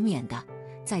难免的。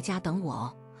在家等我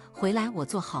哦，回来我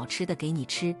做好吃的给你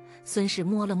吃。”孙氏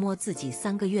摸了摸自己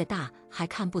3个月大还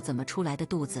看不怎么出来的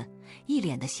肚子，一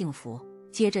脸的幸福，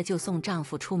接着就送丈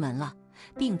夫出门了，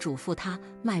并嘱咐他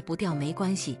卖不掉没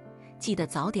关系，记得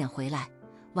早点回来。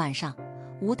晚上，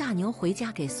吴大牛回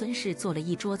家给孙氏做了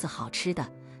一桌子好吃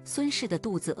的，孙氏的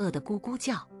肚子饿得咕咕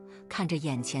叫，看着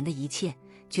眼前的一切，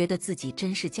觉得自己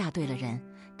真是嫁对了人。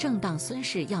正当孙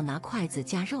氏要拿筷子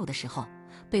夹肉的时候，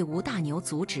被吴大牛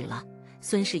阻止了。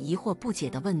孙氏疑惑不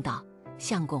解地问道：“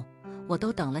相公，我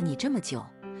都等了你这么久，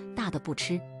大的不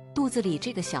吃，肚子里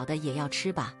这个小的也要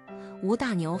吃吧？”吴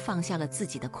大牛放下了自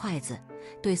己的筷子，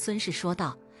对孙氏说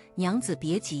道：“娘子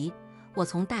别急，我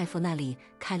从大夫那里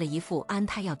开了一副安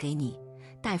胎药给你，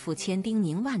大夫千叮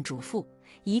咛万嘱咐，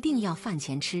一定要饭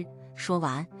前吃。”说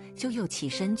完，就又起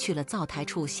身去了灶台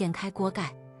处掀开锅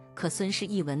盖。可孙氏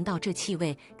一闻到这气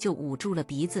味，就捂住了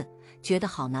鼻子，觉得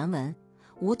好难闻。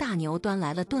吴大牛端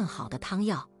来了炖好的汤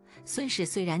药，孙氏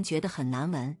虽然觉得很难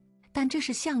闻，但这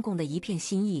是相公的一片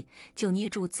心意，就捏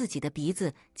住自己的鼻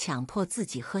子，强迫自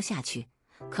己喝下去。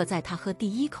可在他喝第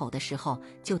1口的时候，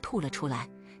就吐了出来，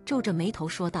皱着眉头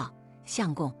说道：“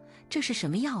相公，这是什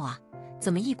么药啊？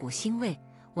怎么一股腥味？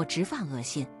我直犯恶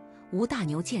心。”吴大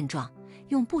牛见状，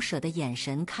用不舍的眼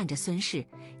神看着孙氏，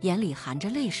眼里含着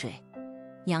泪水：“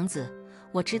娘子，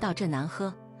我知道这难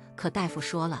喝，可大夫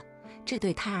说了，这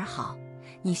对胎儿好。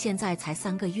你现在才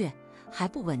3个月，还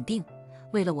不稳定，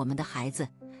为了我们的孩子，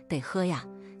得喝呀。”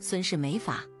孙氏没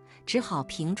法，只好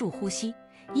屏住呼吸，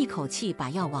一口气把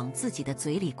药往自己的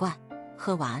嘴里灌。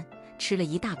喝完，吃了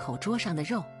一大口桌上的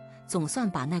肉，总算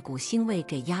把那股腥味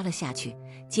给压了下去。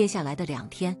接下来的2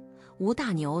天，吴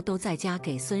大牛都在家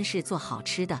给孙氏做好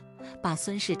吃的，把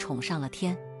孙氏宠上了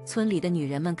天。村里的女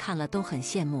人们看了都很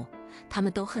羡慕，她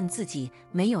们都恨自己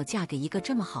没有嫁给一个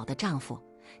这么好的丈夫。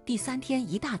第3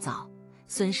天一大早，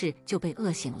孙氏就被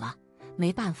饿醒了。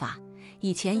没办法，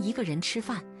以前一个人吃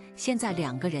饭，现在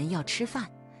2个人要吃饭，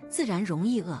自然容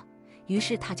易饿。于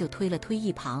是他就推了推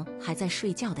一旁还在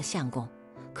睡觉的相公，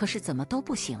可是怎么都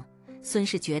不醒。孙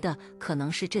氏觉得可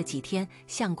能是这几天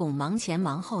相公忙前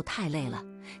忙后太累了，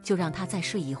就让他再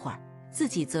睡一会儿，自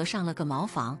己则上了个茅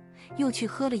房，又去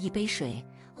喝了一杯水。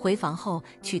回房后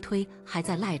去推还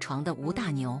在赖床的吴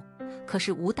大牛，可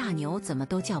是吴大牛怎么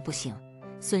都叫不醒。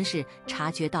孙氏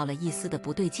察觉到了一丝的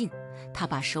不对劲，他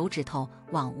把手指头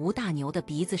往吴大牛的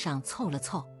鼻子上凑了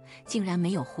凑，竟然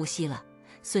没有呼吸了。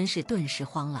孙氏顿时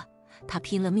慌了，他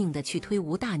拼了命地去推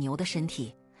吴大牛的身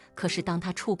体，可是当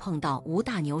他触碰到吴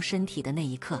大牛身体的那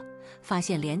一刻，发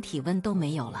现连体温都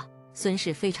没有了。孙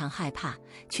氏非常害怕，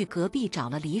去隔壁找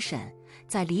了李婶。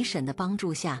在李婶的帮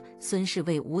助下，孙氏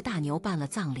为吴大牛办了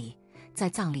葬礼。在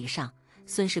葬礼上，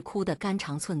孙氏哭得肝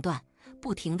肠寸断，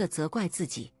不停地责怪自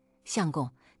己：“相公，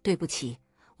对不起，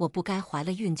我不该怀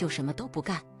了孕就什么都不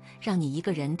干，让你一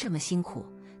个人这么辛苦，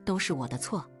都是我的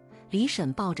错。”李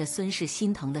婶抱着孙氏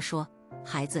心疼地说：“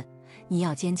孩子，你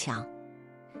要坚强，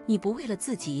你不为了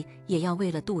自己，也要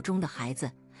为了肚中的孩子，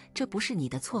这不是你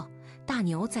的错。大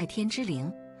牛在天之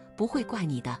灵，不会怪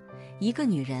你的。一个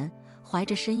女人怀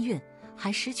着身孕，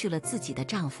还失去了自己的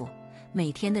丈夫，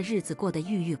每天的日子过得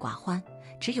郁郁寡欢。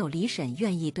只有李婶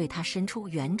愿意对她伸出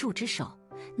援助之手，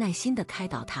耐心地开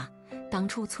导她。当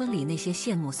初村里那些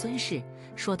羡慕孙氏，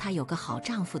说她有个好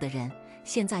丈夫的人，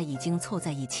现在已经凑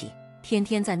在一起，天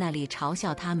天在那里嘲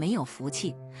笑她没有福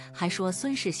气，还说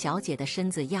孙氏小姐的身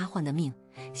子丫鬟的命，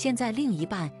现在另一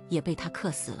半也被她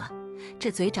克死了。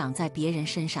这嘴长在别人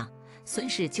身上，孙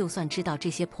氏就算知道这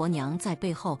些婆娘在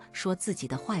背后说自己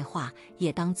的坏话，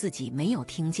也当自己没有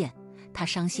听见。她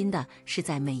伤心的是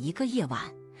在每一个夜晚，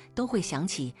都会想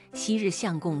起昔日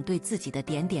相公对自己的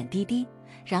点点滴滴，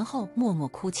然后默默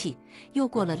哭泣。又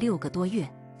过了6个多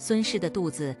月，孙氏的肚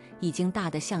子已经大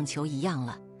得像球一样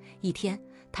了。一天，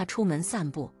他出门散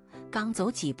步，刚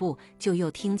走几步，就又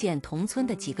听见同村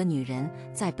的几个女人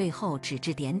在背后指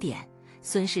指点点。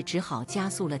孙氏只好加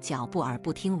速了脚步，而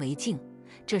不听为净。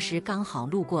这时刚好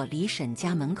路过李婶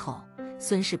家门口，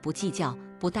孙氏不计较，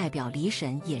不代表李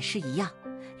婶也是一样。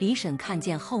李婶看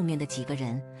见后面的几个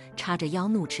人，叉着腰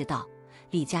怒斥道：“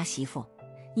李家媳妇，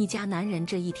你家男人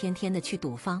这一天天的去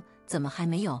赌坊，怎么还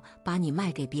没有把你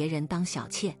卖给别人当小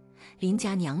妾？林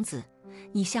家娘子，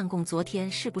你相公昨天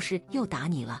是不是又打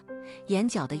你了？眼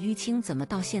角的淤青怎么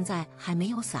到现在还没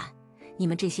有散？你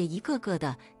们这些一个个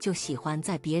的就喜欢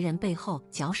在别人背后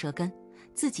嚼舌根，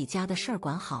自己家的事儿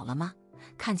管好了吗？”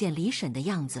看见李婶的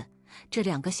样子，这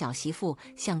两个小媳妇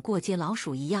像过街老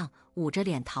鼠一样捂着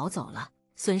脸逃走了。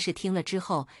孙氏听了之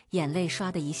后，眼泪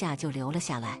唰的一下就流了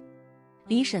下来。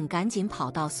李婶赶紧跑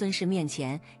到孙氏面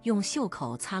前，用袖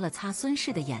口擦了擦孙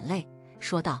氏的眼泪，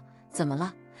说道：“怎么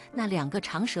了？那两个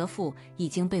长舌妇已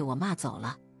经被我骂走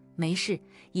了，没事，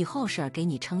以后婶儿给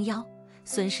你撑腰。”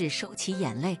孙氏收起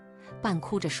眼泪，半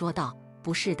哭着说道：“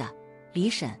不是的，李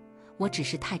婶，我只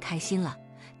是太开心了。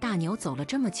大牛走了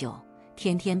这么久，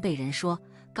天天被人说，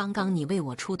刚刚你为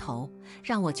我出头，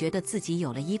让我觉得自己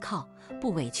有了依靠，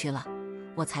不委屈了，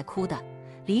我才哭的。”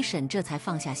李婶这才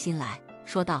放下心来，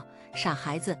说道：“傻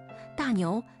孩子，大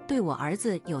牛对我儿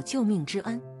子有救命之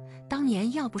恩，当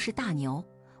年要不是大牛，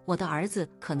我的儿子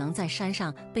可能在山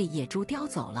上被野猪叼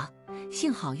走了，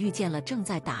幸好遇见了正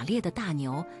在打猎的大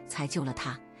牛，才救了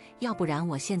他，要不然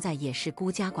我现在也是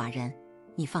孤家寡人。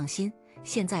你放心，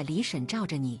现在李婶罩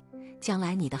着你，将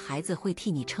来你的孩子会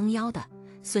替你撑腰的。”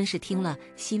孙氏听了，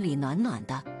心里暖暖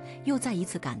的，又再一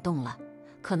次感动了。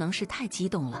可能是太激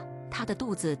动了，他的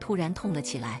肚子突然痛了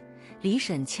起来。李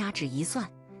婶掐指一算，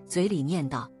嘴里念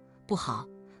道：“不好，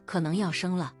可能要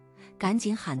生了。”赶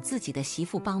紧喊自己的媳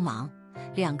妇帮忙。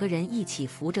两个人一起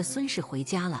扶着孙氏回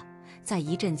家了。在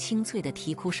一阵清脆的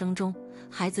啼哭声中，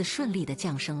孩子顺利的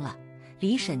降生了。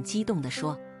李婶激动地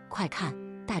说：“快看，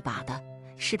带把的，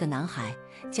是个男孩，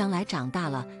将来长大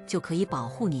了就可以保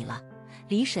护你了。”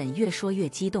李婶越说越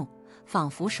激动，仿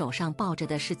佛手上抱着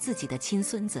的是自己的亲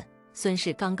孙子。孙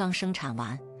氏刚刚生产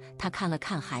完，她看了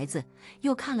看孩子，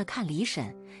又看了看李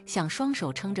婶，想双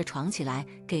手撑着床起来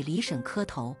给李婶磕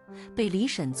头，被李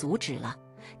婶阻止了，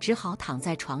只好躺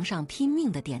在床上拼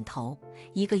命地点头。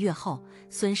1个月后，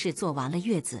孙氏做完了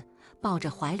月子，抱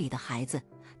着怀里的孩子，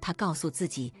她告诉自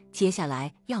己，接下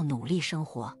来要努力生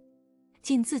活，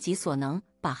尽自己所能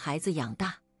把孩子养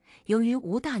大。由于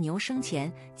吴大牛生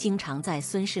前经常在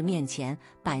孙氏面前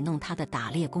摆弄他的打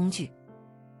猎工具，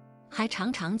还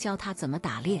常常教他怎么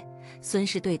打猎，孙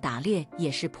氏对打猎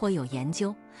也是颇有研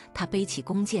究。他背起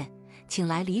弓箭，请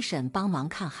来李婶帮忙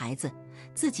看孩子，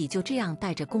自己就这样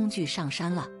带着工具上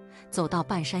山了。走到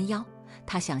半山腰，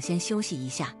他想先休息一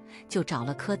下，就找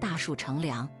了棵大树乘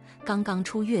凉。刚刚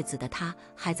出月子的他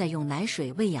还在用奶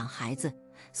水喂养孩子，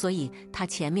所以他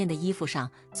前面的衣服上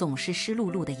总是湿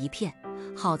漉漉的一片。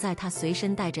好在他随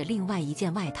身带着另外一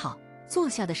件外套，坐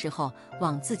下的时候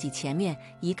往自己前面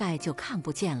一盖就看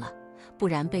不见了，不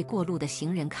然被过路的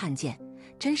行人看见，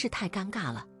真是太尴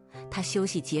尬了。他休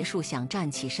息结束想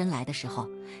站起身来的时候，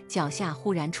脚下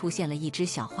忽然出现了一只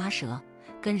小花蛇，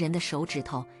跟人的手指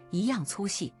头一样粗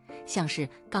细，像是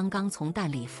刚刚从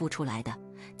蛋里孵出来的，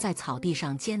在草地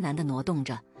上艰难地挪动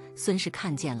着。孙氏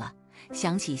看见了，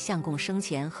想起相公生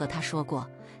前和他说过，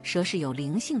蛇是有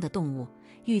灵性的动物，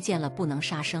遇见了不能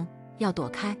杀生，要躲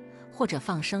开或者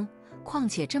放生，况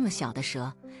且这么小的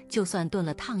蛇，就算炖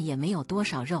了烫也没有多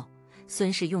少肉。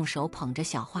孙氏用手捧着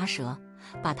小花蛇，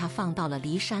把它放到了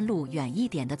离山路远一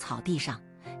点的草地上，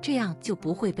这样就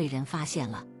不会被人发现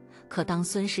了。可当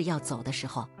孙氏要走的时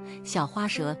候，小花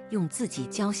蛇用自己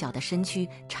娇小的身躯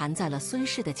缠在了孙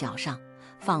氏的脚上，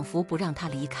仿佛不让他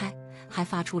离开，还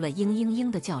发出了嘤嘤嘤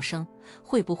的叫声。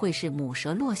会不会是母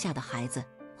蛇落下的孩子，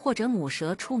或者母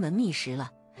蛇出门觅食了？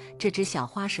这只小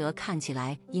花蛇看起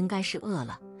来应该是饿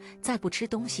了，再不吃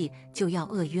东西就要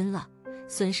饿晕了。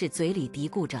孙氏嘴里嘀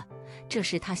咕着，这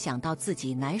时他想到自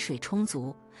己奶水充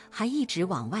足，还一直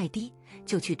往外滴，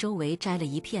就去周围摘了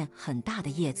一片很大的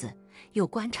叶子，又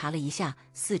观察了一下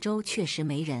四周，确实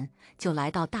没人，就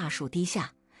来到大树低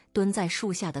下，蹲在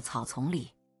树下的草丛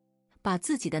里，把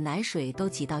自己的奶水都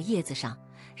挤到叶子上，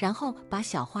然后把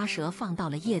小花蛇放到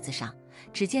了叶子上。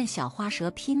只见小花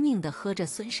蛇拼命地喝着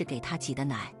孙氏给它挤的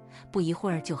奶，不一会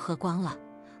儿就喝光了。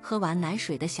喝完奶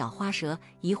水的小花蛇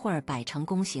一会儿摆成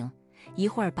弓形，一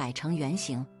会儿摆成圆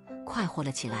形，快活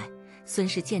了起来。孙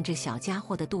氏见这小家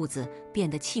伙的肚子变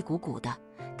得气鼓鼓的，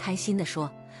开心地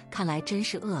说：“看来真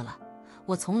是饿了，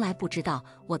我从来不知道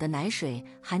我的奶水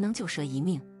还能救蛇一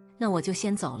命，那我就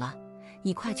先走了，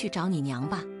你快去找你娘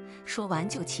吧。”说完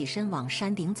就起身往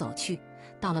山顶走去。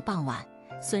到了傍晚，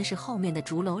孙氏后面的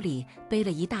竹篓里背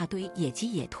了一大堆野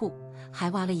鸡野兔，还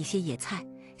挖了一些野菜。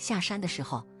下山的时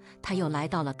候，他又来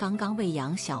到了刚刚喂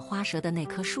养小花蛇的那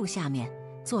棵树下面，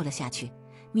坐了下去，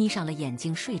眯上了眼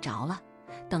睛睡着了。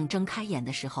等睁开眼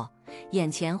的时候，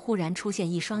眼前忽然出现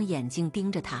一双眼睛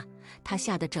盯着他，他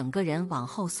吓得整个人往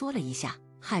后缩了一下，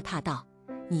害怕道：“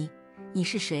你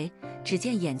是谁？”只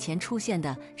见眼前出现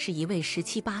的是一位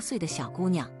17、18岁的小姑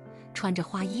娘，穿着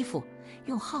花衣服，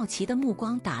用好奇的目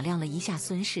光打量了一下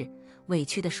孙氏，委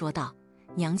屈地说道：“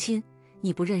娘亲，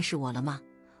你不认识我了吗？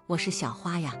我是小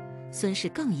花呀。”孙氏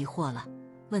更疑惑了，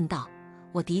问道：“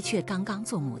我的确刚刚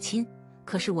做母亲，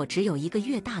可是我只有1个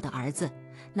月大的儿子，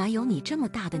哪有你这么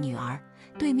大的女儿？”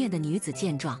对面的女子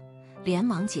见状，连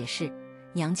忙解释：“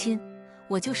娘亲，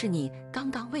我就是你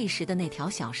刚刚喂食的那条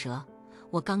小蛇。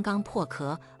我刚刚破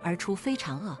壳而出，非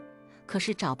常饿，可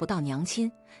是找不到娘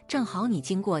亲，正好你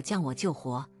经过将我救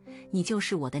活，你就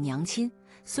是我的娘亲。”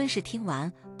孙氏听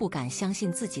完不敢相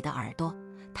信自己的耳朵，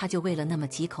他就喂了那么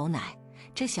几口奶，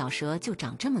这小蛇就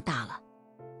长这么大了。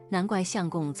难怪相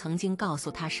公曾经告诉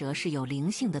他蛇是有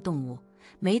灵性的动物。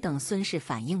没等孙氏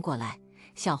反应过来，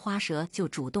小花蛇就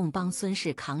主动帮孙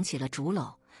氏扛起了竹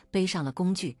篓，背上了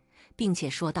工具，并且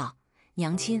说道：“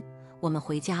娘亲，我们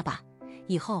回家吧，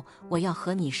以后我要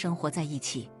和你生活在一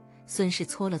起。”孙氏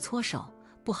搓了搓手，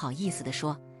不好意思地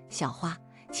说：“小花，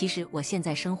其实我现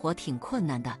在生活挺困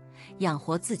难的，养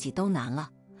活自己都难了，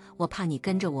我怕你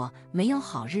跟着我没有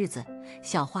好日子。”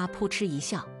小花扑哧一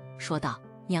笑，说道：“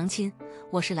娘亲，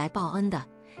我是来报恩的，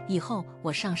以后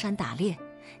我上山打猎，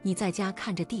你在家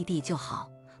看着弟弟就好，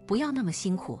不要那么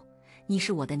辛苦。你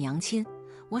是我的娘亲，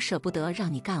我舍不得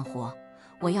让你干活，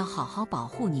我要好好保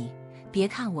护你。别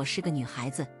看我是个女孩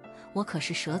子，我可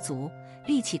是蛇族，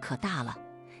力气可大了。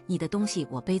你的东西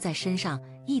我背在身上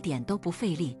一点都不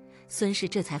费力。”孙氏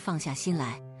这才放下心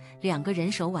来，2个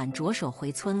人手挽着手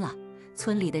回村了。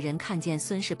村里的人看见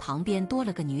孙氏旁边多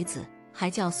了个女子，还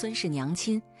叫孙氏娘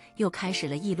亲，又开始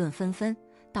了议论纷纷。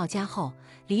到家后，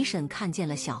李婶看见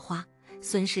了小花，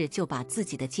孙氏就把自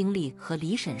己的经历和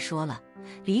李婶说了。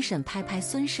李婶拍拍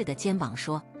孙氏的肩膀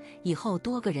说：“以后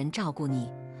多个人照顾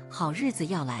你，好日子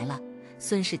要来了。”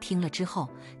孙氏听了之后，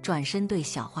转身对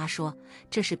小花说：“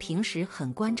这是平时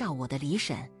很关照我的李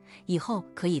婶，以后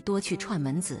可以多去串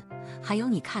门子。还有，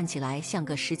你看起来像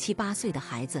个17、18岁的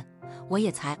孩子，我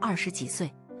也才20几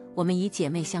岁，我们以姐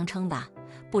妹相称吧，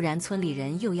不然村里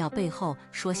人又要背后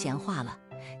说闲话了。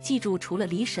记住，除了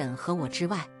李婶和我之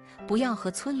外，不要和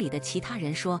村里的其他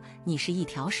人说你是一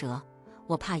条蛇，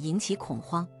我怕引起恐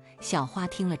慌。”小花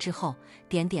听了之后，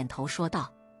点点头说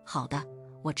道：“好的，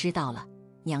我知道了，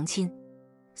娘亲。”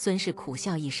孙氏苦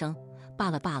笑一声：“罢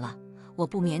了罢了，我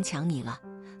不勉强你了，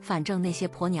反正那些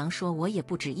婆娘说我也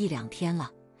不止1、2天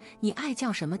了，你爱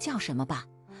叫什么叫什么吧，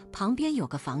旁边有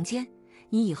个房间，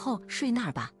你以后睡那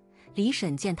儿吧。”李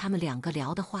婶见他们2个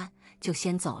聊得欢，就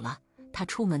先走了。她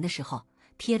出门的时候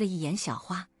瞥了一眼小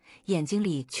花，眼睛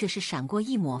里却是闪过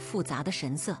一抹复杂的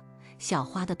神色。小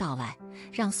花的到来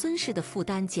让孙氏的负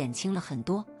担减轻了很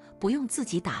多，不用自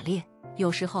己打猎，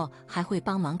有时候还会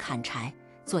帮忙砍柴、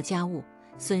做家务。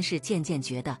孙氏渐渐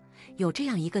觉得有这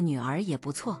样一个女儿也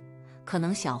不错，可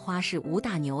能小花是吴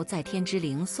大牛在天之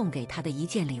灵送给她的一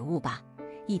件礼物吧。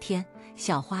一天，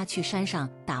小花去山上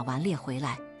打完猎回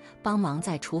来，帮忙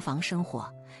在厨房生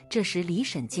火。这时李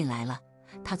婶进来了，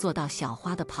她坐到小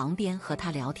花的旁边和她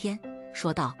聊天，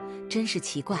说道：“真是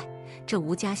奇怪，这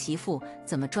吴家媳妇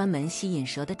怎么专门吸引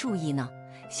蛇的注意呢？”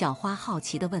小花好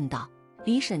奇地问道：“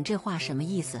李婶这话什么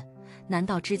意思？难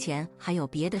道之前还有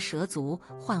别的蛇族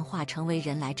幻化成为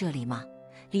人来这里吗？”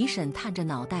李婶探着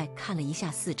脑袋看了一下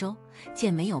四周，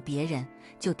见没有别人，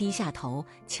就低下头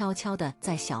悄悄地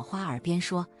在小花耳边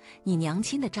说：“你娘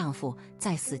亲的丈夫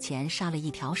在死前杀了一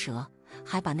条蛇，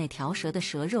还把那条蛇的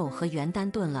蛇肉和元丹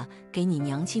炖了给你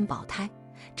娘亲保胎，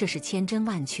这是千真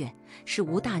万确，是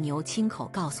吴大牛亲口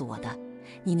告诉我的，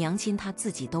你娘亲她自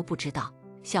己都不知道。”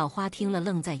小花听了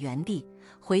愣在原地，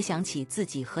回想起自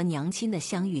己和娘亲的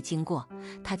相遇经过，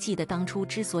她记得当初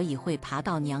之所以会爬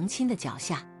到娘亲的脚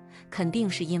下，肯定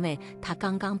是因为她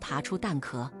刚刚爬出蛋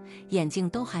壳，眼睛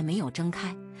都还没有睁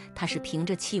开。她是凭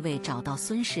着气味找到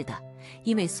孙氏的，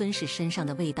因为孙氏身上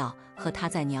的味道和她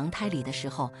在娘胎里的时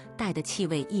候带的气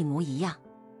味一模一样。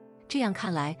这样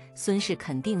看来，孙氏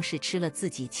肯定是吃了自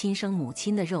己亲生母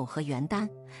亲的肉和元丹，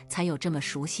才有这么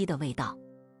熟悉的味道。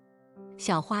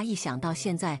小花一想到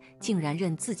现在竟然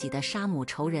认自己的杀母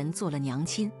仇人做了娘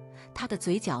亲，她的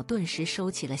嘴角顿时收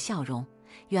起了笑容。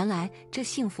原来这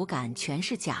幸福感全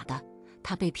是假的，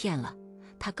她被骗了。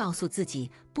她告诉自己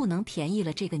不能便宜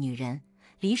了这个女人。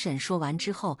李婶说完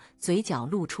之后，嘴角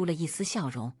露出了一丝笑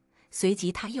容。随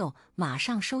即他又马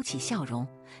上收起笑容，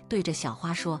对着小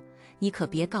花说：“你可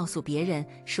别告诉别人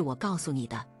是我告诉你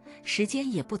的，时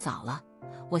间也不早了，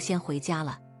我先回家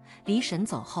了。”李婶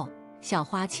走后，小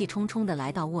花气冲冲地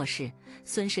来到卧室。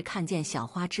孙氏看见小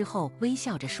花之后，微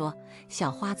笑着说：“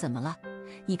小花怎么了？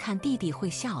你看弟弟会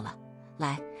笑了，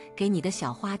来，给你的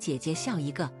小花姐姐笑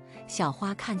一个。”小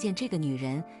花看见这个女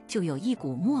人，就有一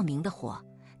股莫名的火，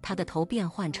她的头变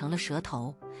换成了蛇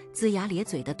头，龇牙咧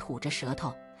嘴地吐着舌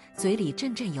头，嘴里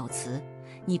振振有词：“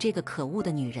你这个可恶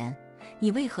的女人，你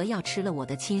为何要吃了我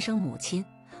的亲生母亲？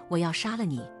我要杀了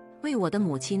你，为我的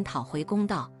母亲讨回公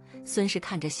道。”孙氏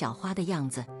看着小花的样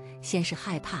子，先是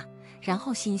害怕，然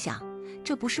后心想：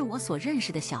这不是我所认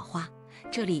识的小花，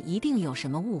这里一定有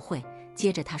什么误会。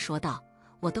接着他说道：“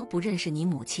我都不认识你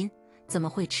母亲，怎么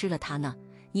会吃了她呢？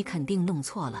你肯定弄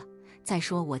错了。再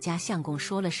说我家相公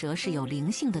说了，蛇是有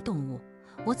灵性的动物，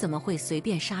我怎么会随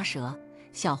便杀蛇？”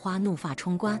小花怒发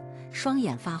冲冠，双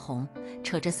眼发红，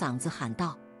扯着嗓子喊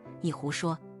道：“你胡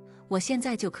说！我现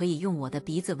在就可以用我的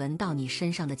鼻子闻到你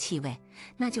身上的气味，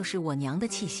那就是我娘的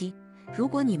气息。如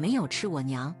果你没有吃我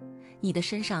娘，你的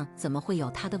身上怎么会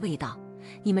有她的味道？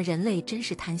你们人类真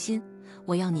是贪心，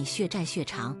我要你血债血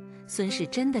偿！”孙氏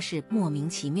真的是莫名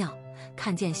其妙，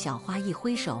看见小花一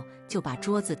挥手，就把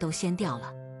桌子都掀掉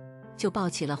了，就抱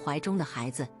起了怀中的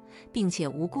孩子，并且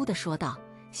无辜地说道：“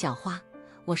小花，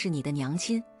我是你的娘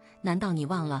亲，难道你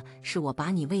忘了是我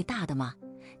把你喂大的吗？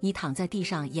你躺在地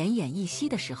上奄奄一息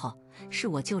的时候，是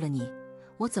我救了你，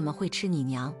我怎么会吃你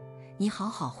娘？你好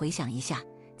好回想一下，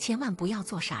千万不要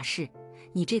做傻事！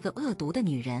你这个恶毒的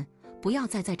女人，不要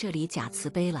再在这里假慈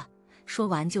悲了。”说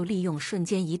完就利用瞬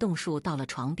间移动术到了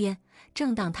床边，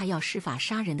正当他要施法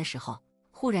杀人的时候，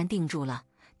忽然定住了。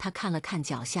他看了看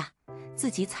脚下，自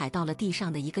己踩到了地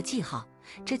上的一个记号，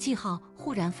这记号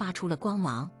忽然发出了光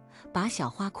芒，把小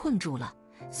花困住了。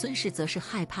孙氏则是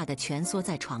害怕地蜷缩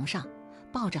在床上，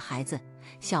抱着孩子。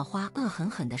小花恶狠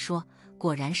狠地说：“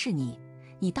果然是你，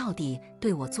你到底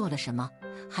对我做了什么？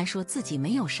还说自己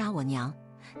没有杀我娘，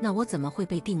那我怎么会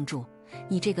被定住？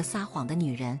你这个撒谎的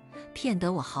女人，骗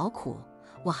得我好苦，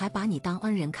我还把你当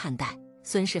恩人看待。”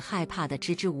孙氏害怕得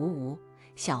支支吾吾：“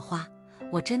小花，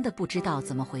我真的不知道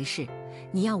怎么回事，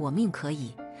你要我命可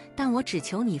以，但我只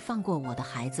求你放过我的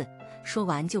孩子。”说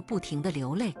完就不停地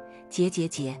流泪：“结，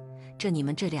这你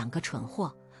们这两个蠢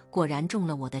货，果然中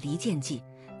了我的离间计，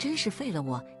真是费了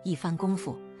我一番功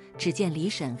夫。”只见李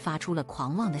婶发出了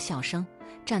狂妄的笑声，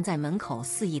站在门口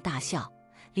肆意大笑。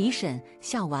李婶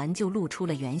笑完就露出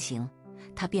了原形，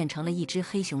她变成了一只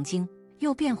黑熊精，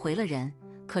又变回了人。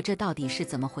可这到底是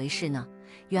怎么回事呢？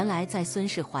原来在孙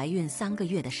氏怀孕3个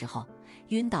月的时候，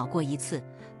晕倒过一次。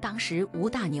当时吴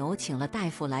大牛请了大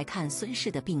夫来看孙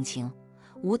氏的病情。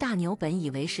吴大牛本以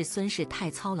为是孙氏太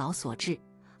操劳所致，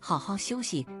好好休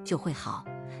息就会好，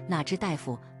哪知大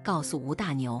夫告诉吴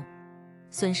大牛，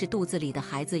孙氏肚子里的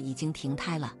孩子已经停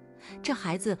胎了，这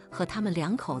孩子和他们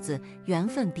两口子缘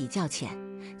分比较浅，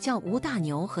叫吴大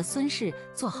牛和孙氏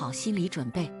做好心理准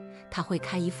备，他会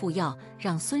开一副药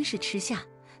让孙氏吃下，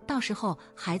到时候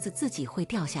孩子自己会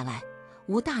掉下来。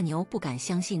吴大牛不敢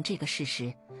相信这个事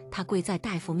实，他跪在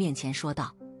大夫面前说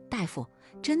道：“大夫，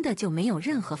真的就没有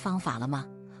任何方法了吗？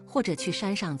或者去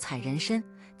山上采人参、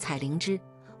采灵芝，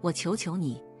我求求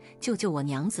你，救救我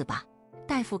娘子吧。”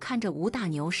大夫看着吴大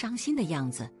牛伤心的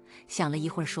样子，想了一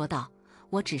会儿说道：“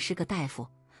我只是个大夫，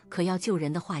可要救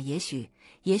人的话，也许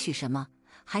什么？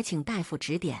还请大夫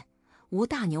指点。”吴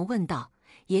大牛问道：“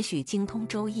也许精通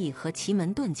周易和奇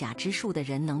门遁甲之术的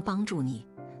人能帮助你，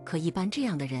可一般这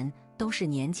样的人都是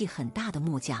年纪很大的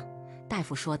木匠。”大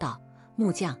夫说道：“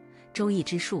木匠，周易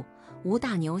之术。”吴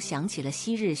大牛想起了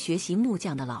昔日学习木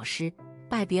匠的老师，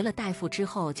拜别了大夫之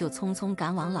后，就匆匆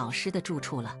赶往老师的住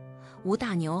处了。吴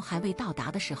大牛还未到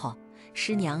达的时候，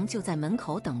师娘就在门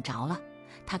口等着了。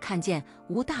他看见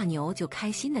吴大牛就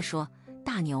开心地说：“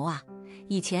大牛啊，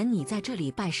以前你在这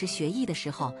里拜师学艺的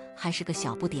时候还是个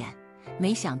小不点，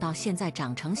没想到现在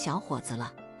长成小伙子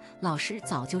了。老师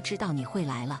早就知道你会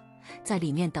来了，在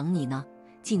里面等你呢，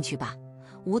进去吧。”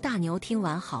吴大牛听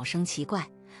完好生奇怪，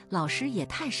老师也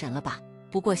太神了吧，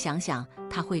不过想想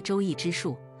他会周易之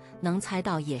术，能猜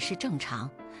到也是正常。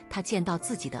他见到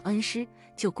自己的恩师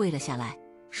就跪了下来，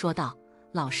说道：“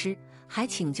老师，还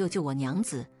请救救我娘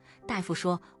子。”大夫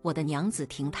说：“我的娘子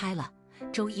停胎了，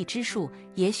周易之术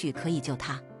也许可以救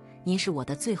她，您是我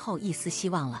的最后一丝希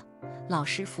望了。”老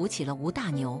师扶起了吴大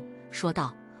牛，说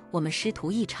道：“我们师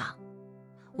徒一场，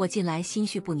我近来心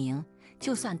绪不宁，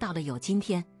就算到了有今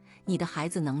天，你的孩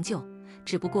子能救，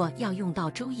只不过要用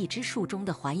到周易之术中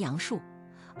的还阳术，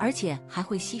而且还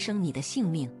会牺牲你的性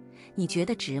命，你觉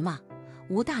得值吗？”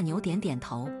吴大牛点点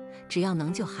头，只要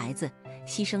能救孩子，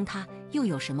牺牲他又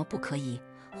有什么不可以？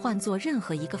换做任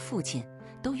何一个父亲，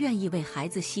都愿意为孩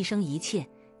子牺牲一切。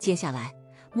接下来，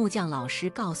木匠老师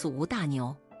告诉吴大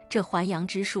牛，这还阳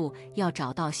之术要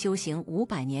找到修行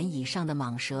500年以上的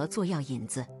蟒蛇做药引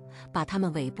子，把它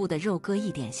们尾部的肉割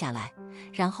一点下来，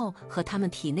然后和它们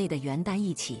体内的元丹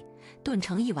一起炖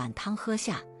成一碗汤喝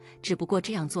下。只不过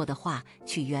这样做的话，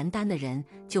取元丹的人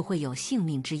就会有性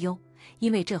命之忧，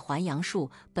因为这还阳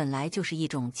术本来就是一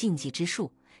种禁忌之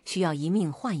术，需要一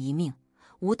命换一命。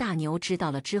吴大牛知道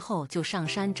了之后，就上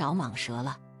山找蟒蛇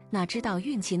了。哪知道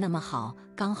运气那么好，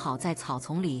刚好在草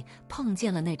丛里碰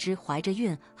见了那只怀着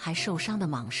孕还受伤的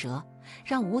蟒蛇，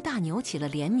让吴大牛起了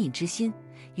怜悯之心。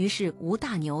于是吴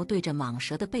大牛对着蟒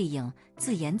蛇的背影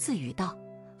自言自语道：“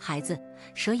孩子，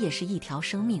蛇也是一条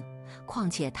生命，况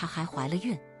且她还怀了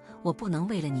孕，我不能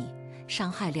为了你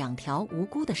伤害2条无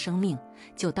辜的生命，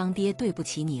就当爹对不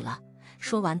起你了。”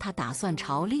说完，他打算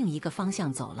朝另一个方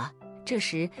向走了。这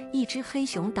时，一只黑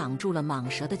熊挡住了蟒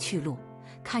蛇的去路，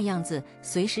看样子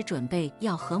随时准备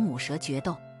要和母蛇决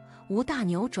斗。吴大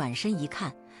牛转身一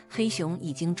看，黑熊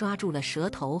已经抓住了蛇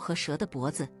头和蛇的脖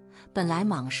子。本来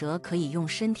蟒蛇可以用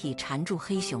身体缠住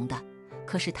黑熊的，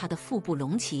可是它的腹部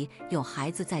隆起，有孩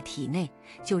子在体内，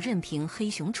就任凭黑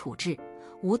熊处置。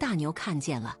吴大牛看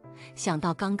见了，想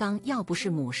到刚刚要不是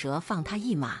母蛇放他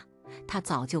一马，他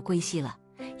早就归西了，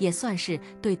也算是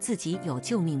对自己有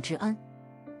救命之恩。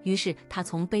于是他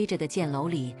从背着的箭篓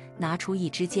里拿出一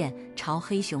支箭，朝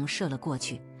黑熊射了过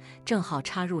去，正好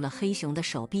插入了黑熊的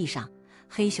手臂上。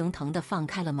黑熊疼得放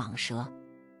开了蟒蛇。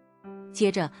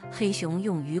接着黑熊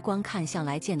用余光看向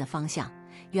来箭的方向，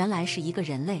原来是一个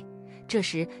人类。这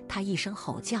时他一声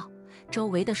吼叫，周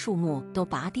围的树木都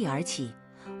拔地而起，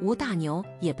吴大牛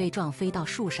也被撞飞到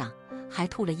树上，还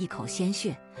吐了一口鲜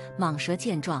血。蟒蛇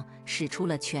见状，使出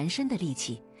了全身的力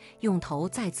气，用头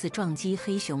再次撞击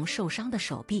黑熊受伤的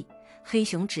手臂，黑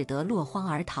熊只得落荒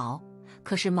而逃。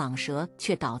可是蟒蛇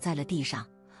却倒在了地上。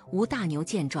吴大牛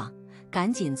见状，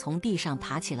赶紧从地上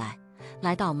爬起来，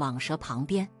来到蟒蛇旁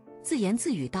边，自言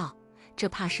自语道：“这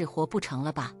怕是活不成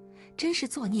了吧？真是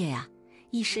作孽呀！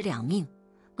一尸2命。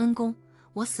恩公，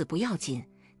我死不要紧，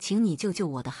请你救救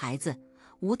我的孩子。”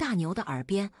吴大牛的耳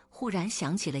边忽然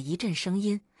响起了一阵声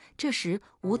音，这时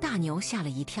吴大牛吓了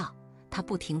一跳，他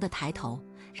不停地抬头，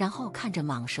然后看着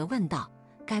蟒蛇问道：“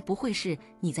该不会是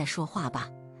你在说话吧？”“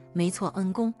没错，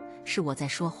恩公，是我在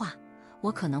说话。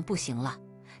我可能不行了，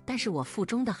但是我腹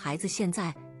中的孩子现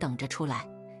在等着出来，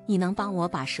你能帮我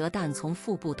把蛇蛋从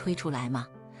腹部推出来吗？”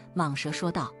蟒蛇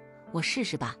说道：“我试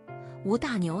试吧。”吴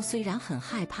大牛虽然很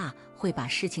害怕会把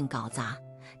事情搞砸，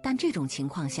但这种情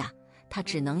况下他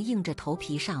只能硬着头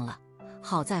皮上了。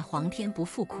好在皇天不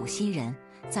负苦心人，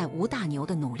在吴大牛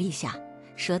的努力下，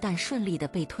蛇蛋顺利地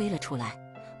被推了出来。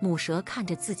母蛇看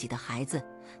着自己的孩子，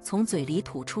从嘴里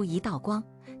吐出一道光，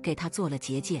给他做了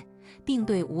结界，并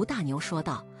对吴大牛说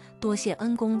道：“多谢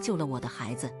恩公救了我的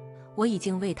孩子，我已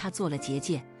经为他做了结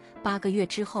界，8个月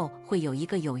之后会有一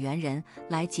个有缘人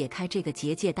来解开这个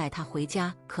结界，带他回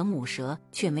家。”可母蛇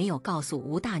却没有告诉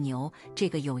吴大牛，这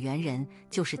个有缘人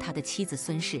就是他的妻子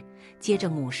孙氏。接着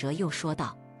母蛇又说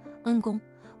道：“恩公，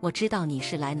我知道你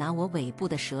是来拿我尾部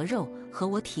的蛇肉和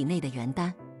我体内的元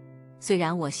丹。虽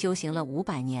然我修行了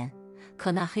500年，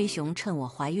可那黑熊趁我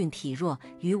怀孕体弱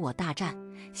与我大战，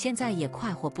现在也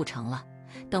快活不成了。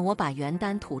等我把元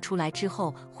丹吐出来之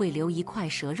后，会留一块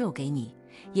蛇肉给你，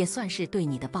也算是对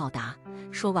你的报答。”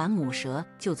说完，母蛇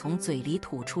就从嘴里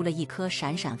吐出了一颗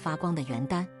闪闪发光的元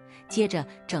丹，接着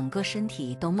整个身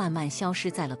体都慢慢消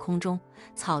失在了空中，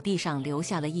草地上留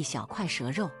下了一小块蛇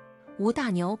肉。吴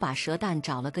大牛把蛇蛋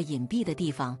找了个隐蔽的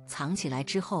地方藏起来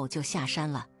之后就下山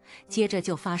了。接着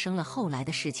就发生了后来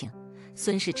的事情。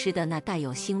孙氏吃的那带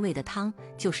有腥味的汤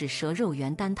就是蛇肉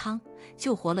元丹汤，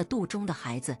救活了肚中的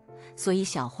孩子，所以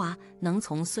小花能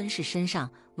从孙氏身上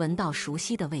闻到熟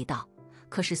悉的味道。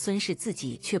可是孙氏自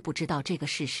己却不知道这个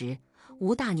事实。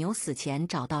吴大牛死前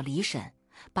找到李婶，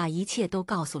把一切都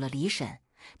告诉了李婶，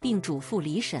并嘱咐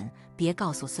李婶别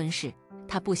告诉孙氏，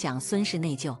他不想孙氏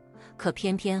内疚。可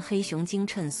偏偏黑熊精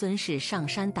趁孙氏上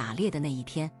山打猎的那一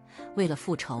天，为了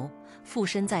复仇，附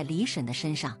身在李婶的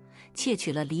身上，窃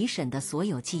取了李婶的所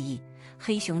有记忆。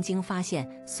黑熊精发现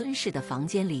孙氏的房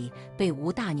间里被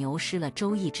吴大牛施了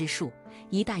周易之术，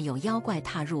一旦有妖怪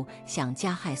踏入想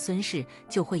加害孙氏，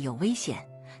就会有危险。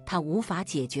他无法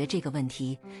解决这个问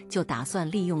题，就打算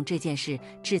利用这件事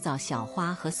制造小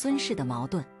花和孙氏的矛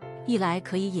盾，一来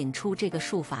可以引出这个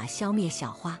术法消灭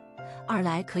小花，二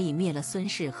来可以灭了孙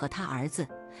氏和他儿子，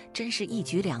真是一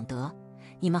举两得。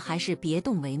你们还是别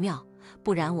动为妙，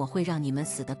不然我会让你们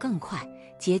死得更快。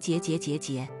结。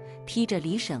披着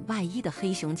李婶外衣的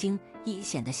黑熊精阴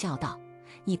险地笑道。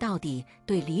你到底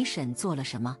对李婶做了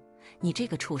什么？你这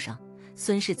个畜生！”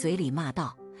孙氏嘴里骂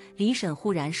道。李婶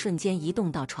忽然瞬间移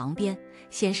动到床边，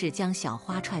先是将小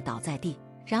花踹倒在地，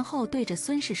然后对着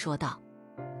孙氏说道：“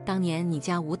当年你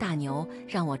家吴大牛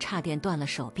让我差点断了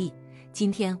手臂，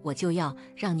今天我就要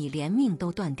让你连命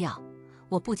都断掉。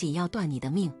我不仅要断你的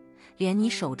命，连你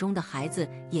手中的孩子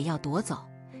也要夺走。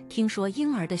听说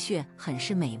婴儿的血很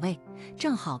是美味，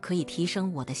正好可以提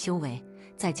升我的修为，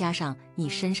再加上你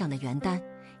身上的元丹，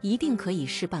一定可以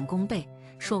事半功倍。”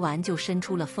说完就伸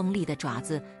出了锋利的爪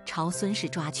子朝孙氏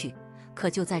抓去，可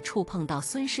就在触碰到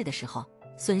孙氏的时候，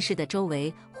孙氏的周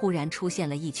围忽然出现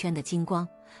了一圈的金光，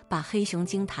把黑熊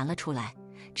精弹了出来。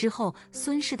之后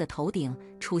孙氏的头顶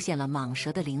出现了蟒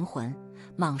蛇的灵魂，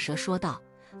蟒蛇说道：“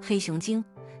黑熊精，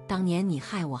当年你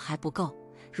害我还不够，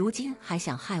如今还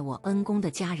想害我恩公的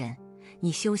家人，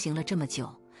你修行了这么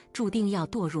久，注定要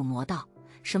堕入魔道。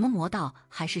什么魔道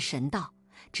还是神道？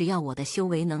只要我的修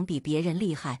为能比别人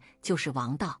厉害，就是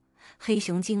王道。”黑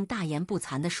熊精大言不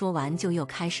惭地说完，就又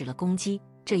开始了攻击。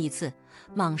这一次，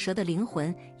蟒蛇的灵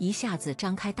魂一下子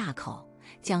张开大口，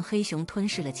将黑熊吞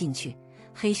噬了进去。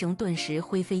黑熊顿时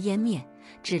灰飞烟灭，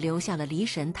只留下了李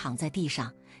婶躺在地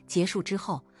上。结束之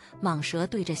后，蟒蛇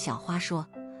对着小花说：“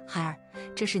孩儿，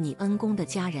这是你恩公的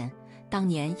家人，当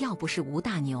年要不是吴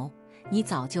大牛，你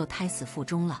早就胎死腹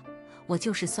中了。我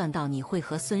就是算到你会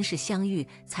和孙氏相遇，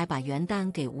才把元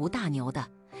丹给吴大牛的。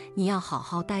你要好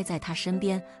好待在他身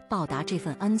边，报答这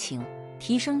份恩情，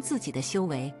提升自己的修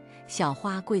为。”小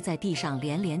花跪在地上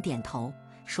连连点头，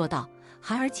说道：“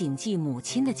孩儿谨记母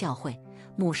亲的教诲。”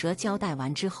母蛇交代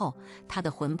完之后，她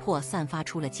的魂魄散发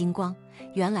出了金光，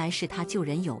原来是她救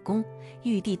人有功，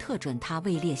玉帝特准她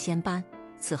位列仙班。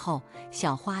此后，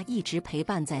小花一直陪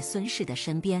伴在孙氏的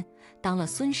身边，当了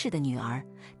孙氏的女儿，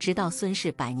直到孙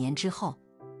氏100年之后，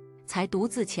才独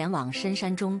自前往深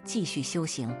山中继续修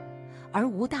行。而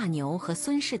吴大牛和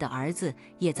孙氏的儿子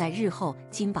也在日后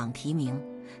金榜题名，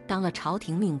当了朝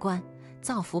廷命官，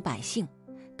造福百姓，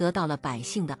得到了百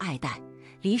姓的爱戴。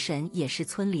李婶也是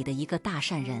村里的一个大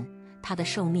善人，她的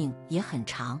寿命也很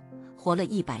长，活了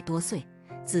100多岁，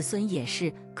子孙也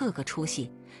是个个出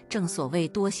息。正所谓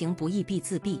多行不义必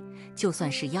自毙，就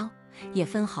算是妖，也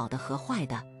分好的和坏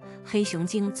的。黑熊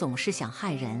精总是想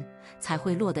害人，才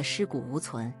会落得尸骨无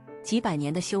存，几百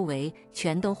年的修为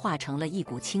全都化成了一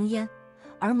股青烟。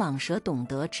而蟒蛇懂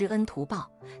得知恩图报，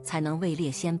才能位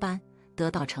列仙班，得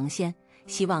道成仙。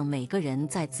希望每个人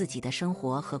在自己的生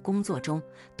活和工作中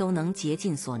都能竭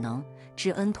尽所能，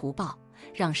知恩图报，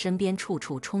让身边处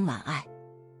处充满爱。